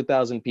like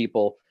 100,000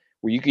 people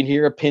where you can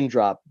hear a pin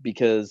drop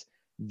because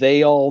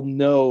they all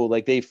know,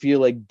 like they feel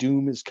like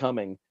doom is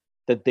coming,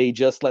 that they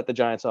just let the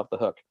Giants off the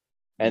hook.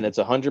 And it's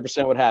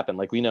 100% what happened.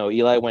 Like we know,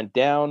 Eli went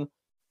down.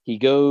 He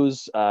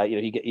goes,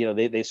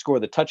 they score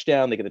the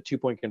touchdown. They get a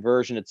 2-point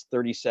conversion. It's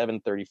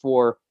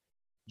 37-34.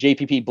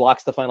 JPP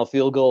blocks the final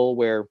field goal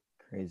where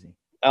crazy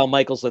Al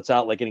Michaels lets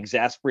out like an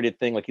exasperated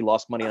thing, like he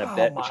lost money on a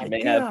bet, which he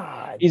may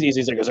have. He's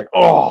like,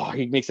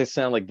 he makes it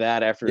sound like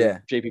that after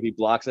JPP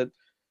blocks it.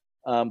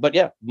 But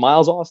yeah,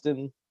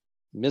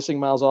 missing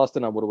Miles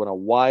Austin, I would have won a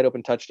wide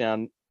open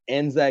touchdown.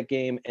 Ends that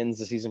game, ends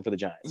the season for the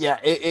Giants. Yeah,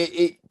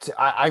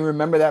 I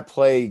remember that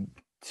play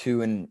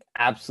to an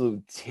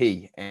absolute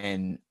T,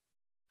 and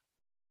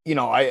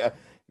I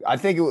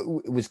think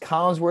it was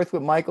Collinsworth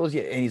with Michaels,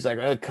 and he's like,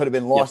 it could have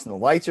been lost in the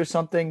lights or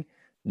something.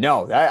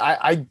 No,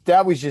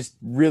 that was just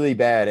really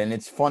bad, and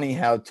it's funny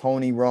how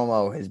Tony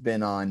Romo has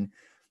been on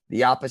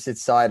the opposite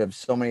side of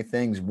so many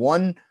things.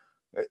 One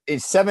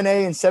is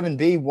 7A and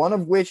 7B, one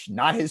of which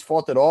not his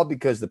fault at all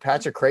because the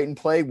Patrick Creighton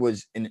play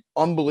was an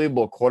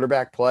unbelievable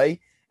quarterback play,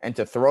 and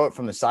to throw it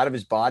from the side of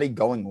his body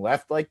going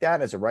left like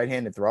that as a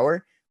right-handed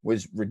thrower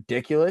was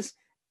ridiculous.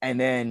 And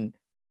then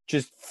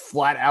just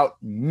flat out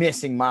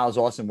missing Miles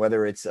Austin,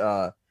 whether it's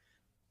a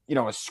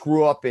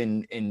screw up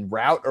in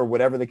route or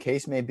whatever the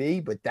case may be.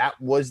 But that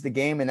was the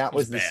game and that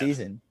was the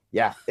season.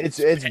 Yeah, it's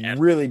bad.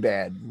 Really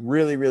bad,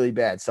 really, really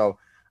bad. So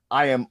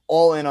I am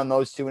all in on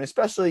those two. And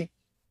especially,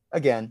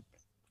 again,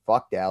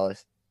 fuck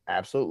Dallas.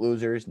 Absolute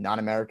losers, not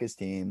America's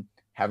team.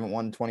 Haven't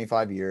won in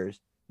 25 years.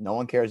 No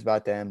one cares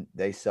about them.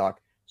 They suck.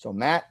 So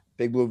Matt,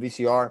 Big Blue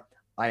VCR,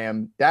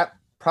 that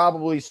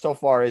probably so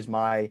far is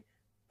my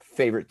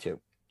favorite too.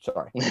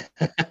 Sorry.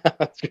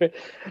 That's great.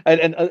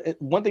 And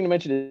one thing to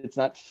mention, it's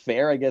not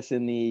fair, I guess,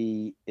 in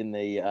the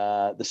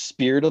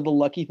spirit of the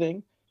lucky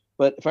thing.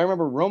 But if I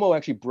remember, Romo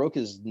actually broke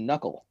his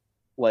knuckle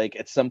like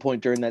at some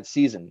point during that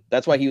season.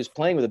 That's why he was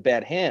playing with a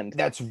bad hand.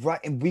 That's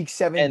right. In week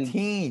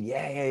 17.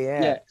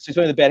 Yeah. So he's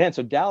playing with a bad hand.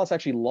 So Dallas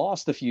actually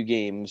lost a few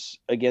games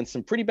against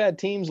some pretty bad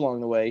teams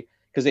along the way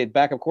because they had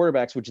backup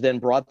quarterbacks, which then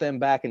brought them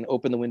back and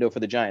opened the window for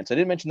the Giants. I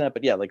didn't mention that,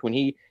 but yeah, like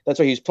that's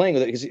why he was playing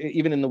with it, because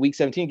even in the week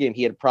 17 game,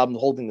 he had a problem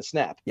holding the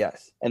snap.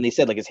 Yes. And they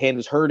said like his hand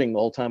was hurting the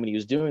whole time when he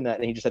was doing that,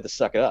 and he just had to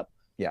suck it up.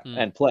 Yeah.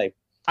 And play.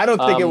 I don't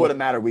think it would have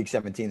mattered week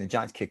 17. The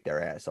Giants kicked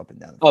their ass up and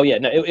down. Oh yeah,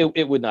 no,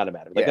 it would not have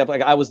mattered. Like that,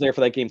 like I was there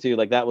for that game too.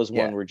 Like that was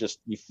one where just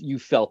you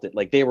felt it.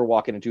 Like they were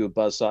walking into a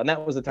buzzsaw, and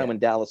that was the time when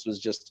Dallas was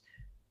just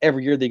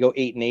every year they go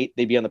 8-8.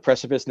 They'd be on the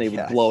precipice and they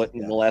would blow it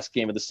in the last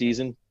game of the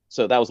season.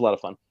 So that was a lot of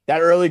fun.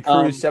 That early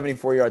Cruz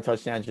 74-yard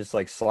touchdown, just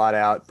like slot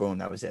out, boom,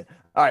 that was it.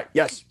 All right,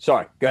 yes,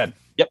 sorry, go ahead.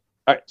 Yep.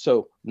 All right,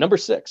 so number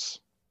 6.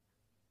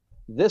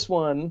 This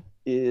one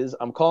is,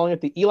 I'm calling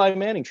it the Eli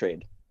Manning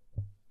trade,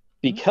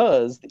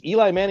 because the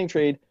Eli Manning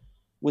trade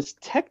was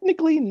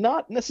technically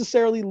not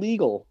necessarily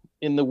legal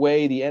in the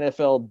way the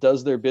NFL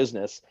does their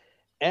business,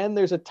 and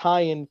there's a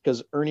tie-in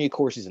because Ernie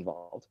Accorsi's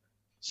involved.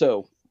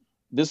 So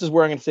this is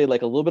where I'm going to say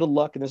like a little bit of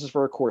luck, and this is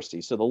for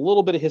Accorsi. So the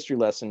little bit of history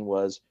lesson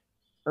was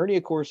Ernie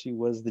Accorsi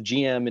was the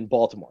GM in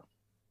Baltimore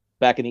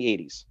back in the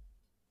 80s.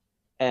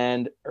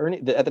 And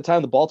at the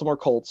time, the Baltimore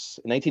Colts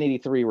in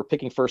 1983 were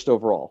picking first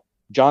overall.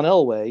 John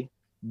Elway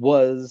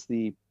was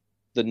the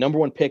number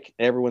one pick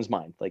in everyone's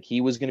mind. Like he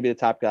was going to be the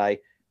top guy.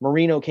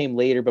 Marino came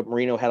later, but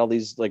Marino had all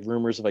these like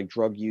rumors of like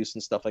drug use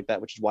and stuff like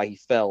that, which is why he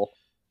fell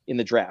in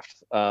the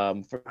draft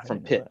from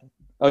Pitt.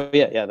 Oh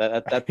yeah.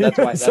 That's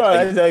why.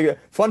 Sorry, that's a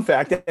fun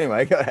fact.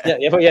 Anyway, go ahead.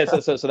 Yeah.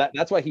 So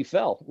that's why he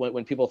fell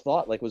when people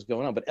thought like was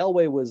going on. But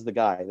Elway was the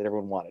guy that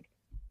everyone wanted,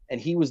 and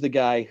he was the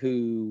guy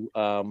who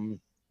Ernie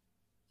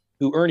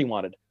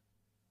wanted.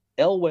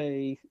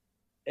 Elway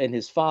and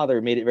his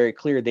father made it very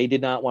clear they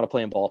did not want to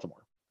play in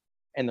Baltimore,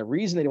 and the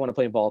reason they didn't want to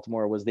play in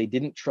Baltimore was they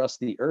didn't trust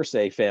the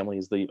Irsay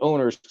families, the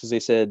owners, because they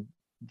said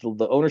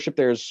the ownership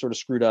there is sort of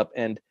screwed up,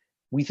 and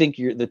we think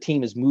the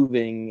team is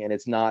moving and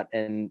it's not,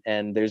 and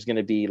there's going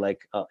to be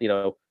like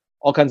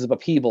all kinds of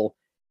upheaval,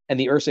 and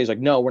the Irsay is like,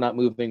 no, we're not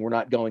moving, we're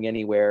not going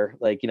anywhere,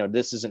 like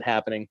this isn't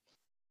happening.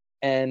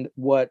 And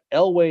what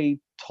Elway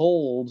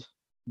told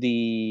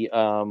the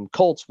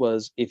Colts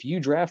was, if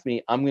you draft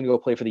me, I'm going to go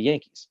play for the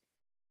Yankees,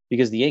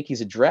 because the Yankees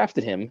had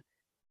drafted him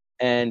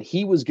and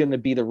he was going to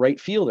be the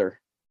right fielder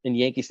in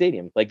Yankee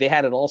Stadium. Like they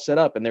had it all set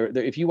up. And there,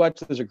 if you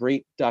watch, there's a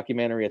great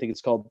documentary, I think it's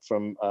called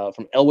From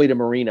Elway to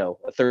Marino,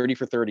 a 30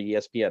 for 30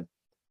 ESPN.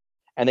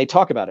 And they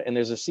talk about it. And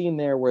there's a scene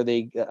there where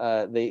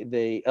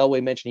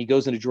Elway mentioned he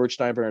goes into George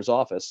Steinbrenner's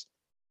office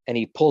and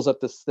he pulls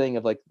up this thing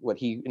of like what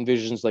he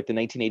envisions like the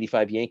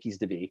 1985 Yankees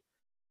to be.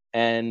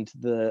 And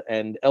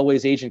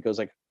Elway's agent goes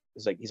like,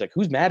 he's like,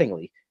 who's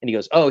Mattingly? And he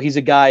goes, oh, he's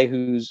a guy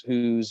who's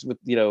with,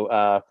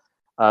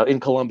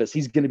 in Columbus.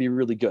 He's going to be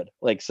really good.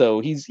 Like,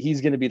 so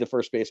he's going to be the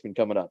first baseman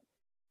coming up.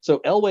 So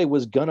Elway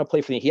was going to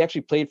play he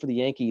actually played for the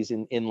Yankees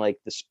in like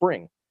the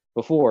spring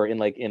before in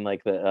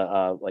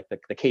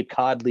the Cape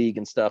Cod League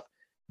and stuff,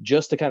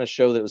 just to kind of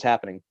show that it was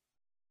happening.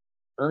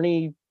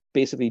 Ernie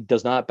basically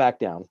does not back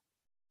down.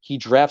 He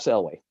drafts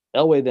Elway.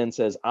 Elway then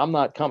says, I'm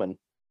not coming.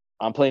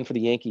 I'm playing for the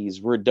Yankees.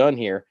 We're done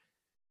here.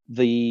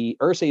 The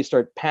Irsays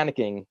start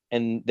panicking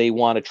and they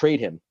want to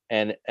trade him.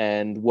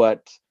 And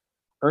what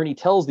Ernie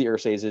tells the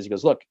Irsays is, he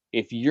goes, look,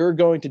 if you're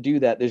going to do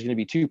that, there's going to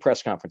be 2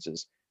 press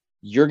conferences.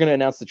 You're going to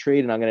announce the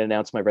trade and I'm going to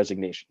announce my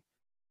resignation.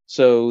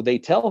 So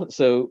they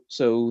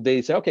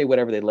say, okay,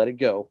 whatever, they let it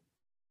go.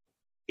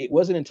 It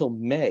wasn't until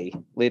May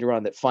later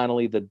on that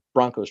finally the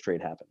Broncos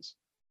trade happens,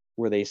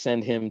 where they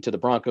send him to the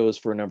Broncos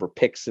for a number of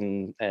picks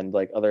and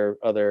like other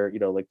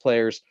like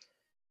players.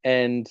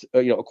 And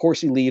of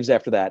course he leaves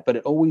after that, but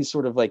it always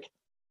sort of like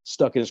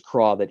stuck in his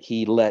craw that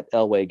he let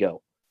Elway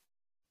go.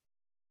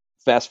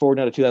 Fast forward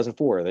now to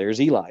 2004,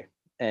 there's Eli.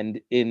 And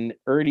in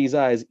Ernie's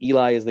eyes,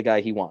 Eli is the guy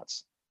he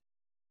wants.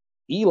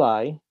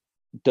 Eli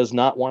does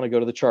not want to go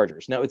to the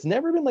Chargers. Now, it's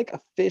never been like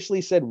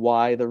officially said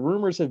why. The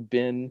rumors have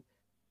been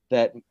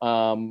that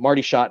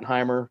Marty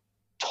Schottenheimer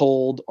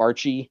told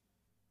Archie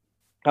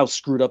how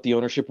screwed up the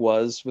ownership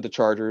was with the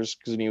Chargers,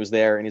 because when he was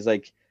there, and he's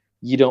like,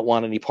 you don't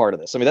want any part of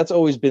this. I mean, that's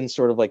always been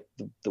sort of like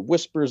the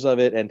whispers of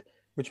it, and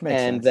which makes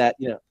sense. That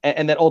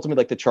and that ultimately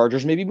like the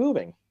Chargers may be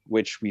moving,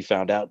 which we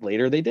found out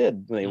later they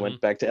did when they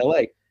went back to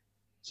LA.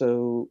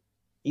 So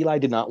Eli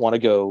did not want to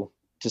go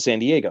to San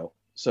Diego,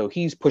 so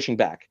he's pushing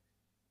back.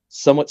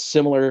 Somewhat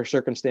similar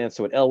circumstance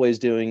to what Elway's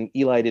doing.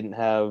 Eli didn't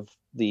have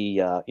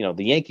the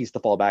Yankees to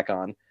fall back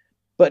on,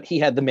 but he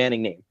had the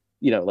Manning name.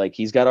 Like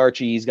he's got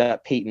Archie, he's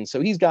got Peyton,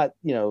 so he's got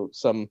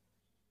some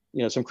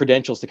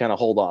credentials to kind of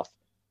hold off.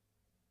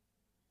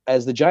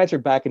 As the Giants are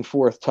back and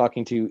forth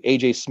talking to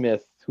AJ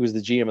Smith, who is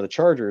the GM of the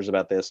Chargers,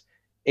 about this,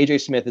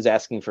 AJ Smith is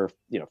asking for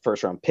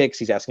first round picks.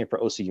 He's asking for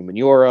Osi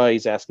Umenyiora.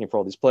 He's asking for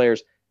all these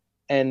players.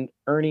 And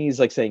Ernie's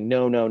like saying,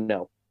 no, no,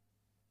 no.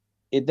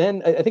 It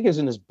then, I think it was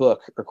in his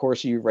book, or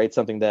course, you write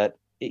something that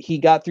he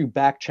got through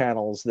back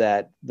channels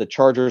that the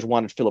Chargers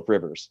wanted Phillip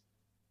Rivers.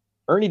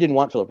 Ernie didn't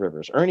want Phillip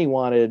Rivers. Ernie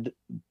wanted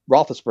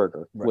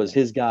Roethlisberger was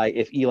his guy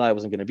if Eli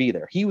wasn't going to be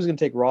there. He was going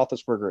to take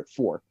Roethlisberger at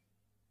 4.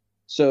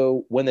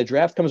 So when the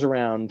draft comes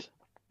around,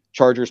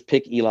 Chargers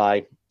pick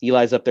Eli.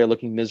 Eli's up there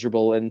looking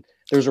miserable. And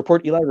there's a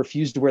report Eli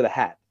refused to wear the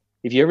hat.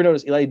 If you ever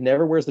notice, Eli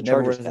never wears the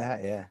Chargers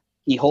hat. Yeah.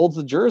 He holds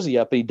the jersey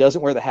up, but he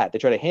doesn't wear the hat. They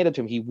try to hand it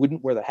to him. He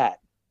wouldn't wear the hat.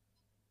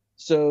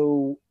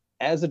 So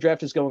as the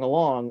draft is going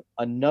along,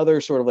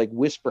 another sort of like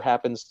whisper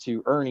happens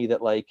to Ernie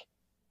that like,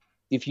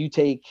 if you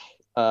take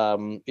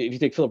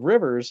Phillip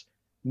Rivers,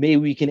 maybe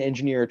we can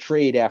engineer a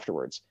trade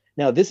afterwards.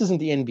 Now, this isn't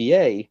the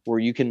NBA where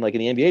you can, like in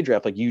the NBA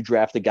draft, like you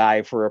draft a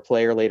guy for a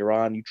player later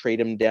on, you trade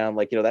him down,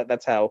 like,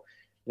 that's how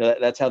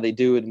they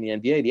do it in the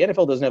NBA. The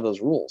NFL doesn't have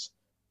those rules.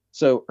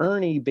 So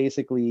Ernie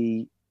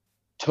basically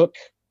took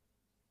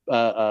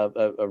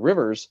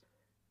Rivers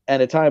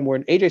at a time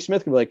when AJ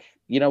Smith could be like,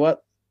 you know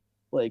what,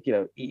 like,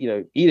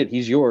 eat it,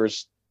 he's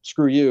yours,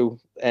 screw you.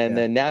 And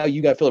then now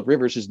you got Phillip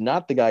Rivers, who's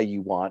not the guy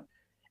you want.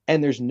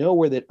 And there's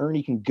nowhere that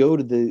Ernie can go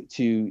to the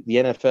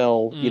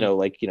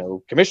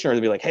NFL, commissioner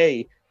to be like,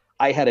 hey,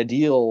 I had a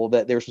deal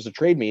that they were supposed to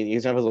trade me. The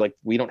NFL was like,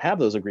 we don't have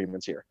those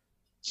agreements here.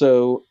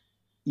 So,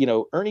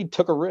 Ernie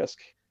took a risk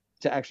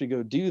to actually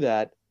go do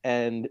that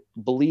and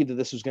believe that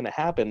this was going to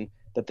happen,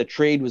 that the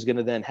trade was going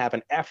to then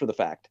happen after the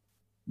fact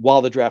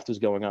while the draft was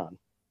going on.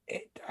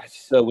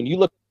 So when you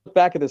look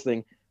back at this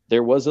thing,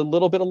 there was a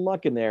little bit of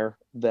luck in there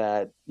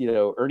that,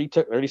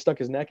 Ernie stuck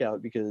his neck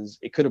out because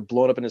it could have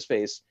blown up in his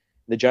face.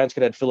 The Giants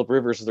could have had Phillip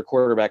Rivers as their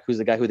quarterback, who's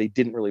the guy who they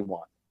didn't really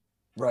want.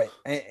 Right.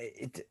 And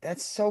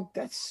that's so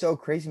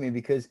crazy to me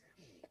because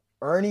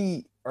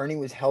Ernie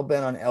was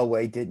hell-bent on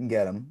Elway, didn't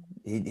get him.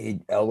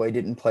 Elway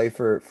didn't play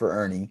for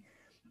Ernie.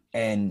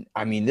 And,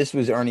 I mean, this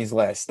was Ernie's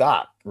last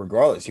stop,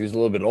 regardless. He was a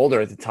little bit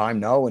older at the time,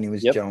 when he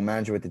was general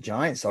manager with the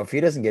Giants. So if he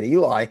doesn't get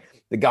Eli,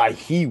 the guy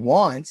he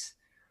wants,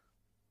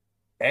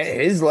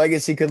 his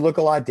legacy could look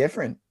a lot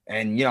different.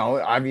 And,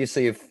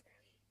 obviously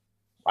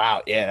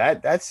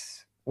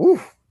that's –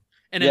 oof.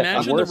 And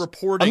imagine the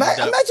reporting.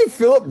 Imagine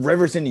Phillip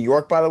Rivers in New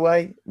York, by the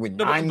way.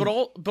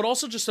 But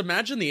also just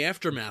imagine the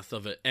aftermath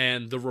of it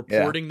and the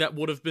reporting that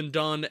would have been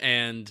done,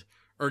 and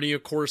Ernie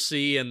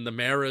Accorsi and the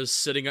Maras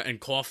sitting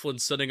and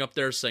Coughlin sitting up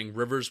there saying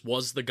Rivers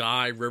was the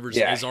guy, Rivers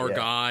is our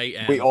guy.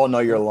 And, we all know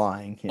you're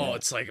lying. Oh,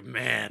 it's like,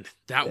 man,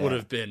 that would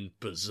have been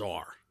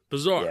bizarre.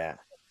 Bizarre.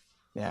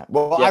 Yeah.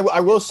 Well, I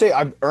will say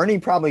Ernie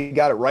probably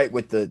got it right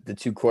with the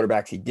two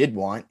quarterbacks he did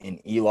want,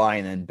 and Eli,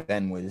 and then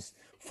Ben was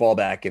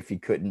fallback if he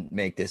couldn't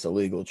make this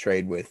illegal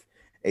trade with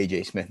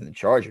AJ Smith and the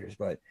Chargers.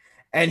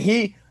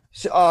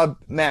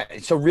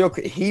 Matt, so real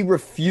quick, he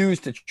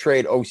refused to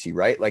trade OC,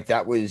 right? Like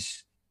that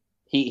was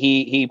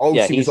he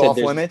was off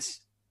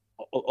limits.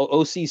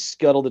 OC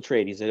scuttled the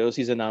trade. He said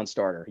OC's a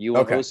non-starter. You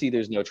want OC,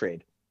 there's no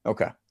trade.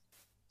 Okay.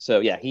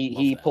 So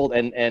he pulled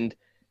and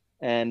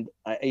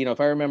if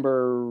I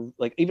remember,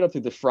 like even up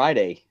through the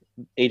Friday,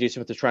 AJ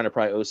Smith was trying to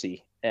pry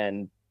OC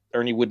and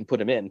Ernie wouldn't put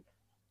him in.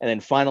 And then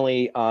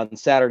finally on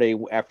Saturday,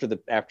 after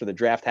the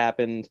draft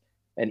happened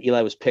and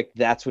Eli was picked,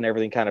 that's when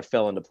everything kind of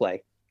fell into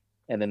play.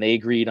 And then they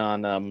agreed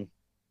on,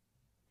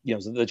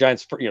 the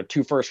Giants,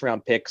 2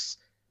 first-round picks,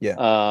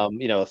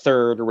 a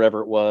third or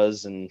whatever it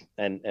was, and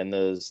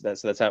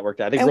that's how it worked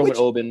out. I think Roman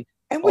Oben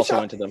also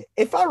went to them.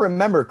 If I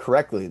remember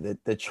correctly,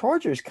 the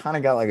Chargers kind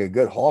of got like a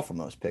good haul from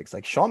those picks.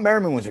 Like Sean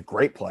Merriman was a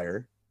great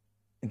player.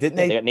 Didn't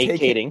they got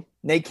Nate Kading?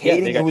 Nate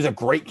Kading, who was a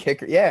great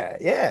kicker. Yeah,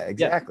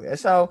 exactly. Yeah.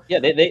 So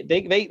they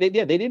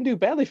didn't do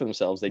badly for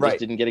themselves. They just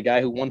didn't get a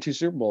guy who won 2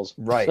 Super Bowls.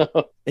 Right.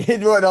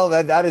 No,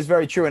 that is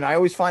very true. And I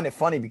always find it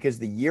funny because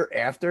the year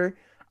after,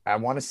 I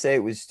want to say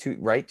it was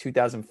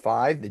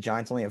 2005, the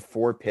Giants only had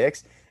 4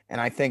 picks. And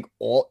I think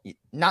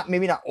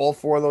maybe not all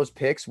 4 of those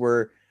picks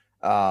were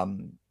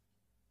prevalent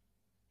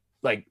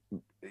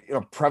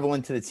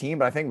to the team,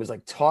 but I think it was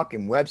like Tuck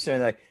and Webster,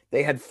 and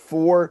they had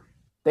 4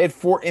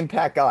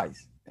 impact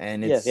guys.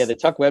 And it's the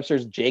Tuck,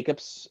 Webster's,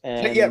 Jacobs,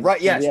 and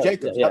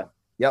Jacobs.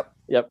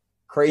 Yep.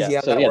 Crazy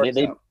how that works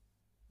out.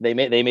 They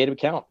made it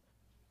count.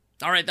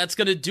 All right, that's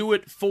gonna do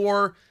it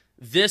for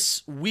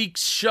this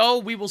week's show.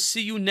 We will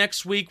see you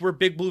next week, where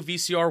Big Blue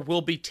VCR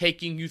will be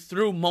taking you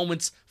through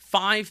moments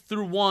 5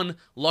 through 1,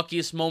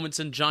 luckiest moments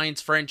in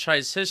Giants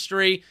franchise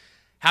history.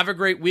 Have a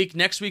great week.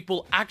 Next week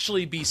will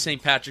actually be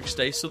St. Patrick's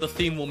Day, so the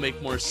theme will make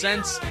more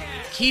sense.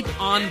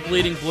 Keep on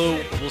bleeding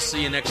blue. We'll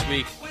see you next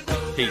week.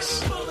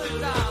 Peace.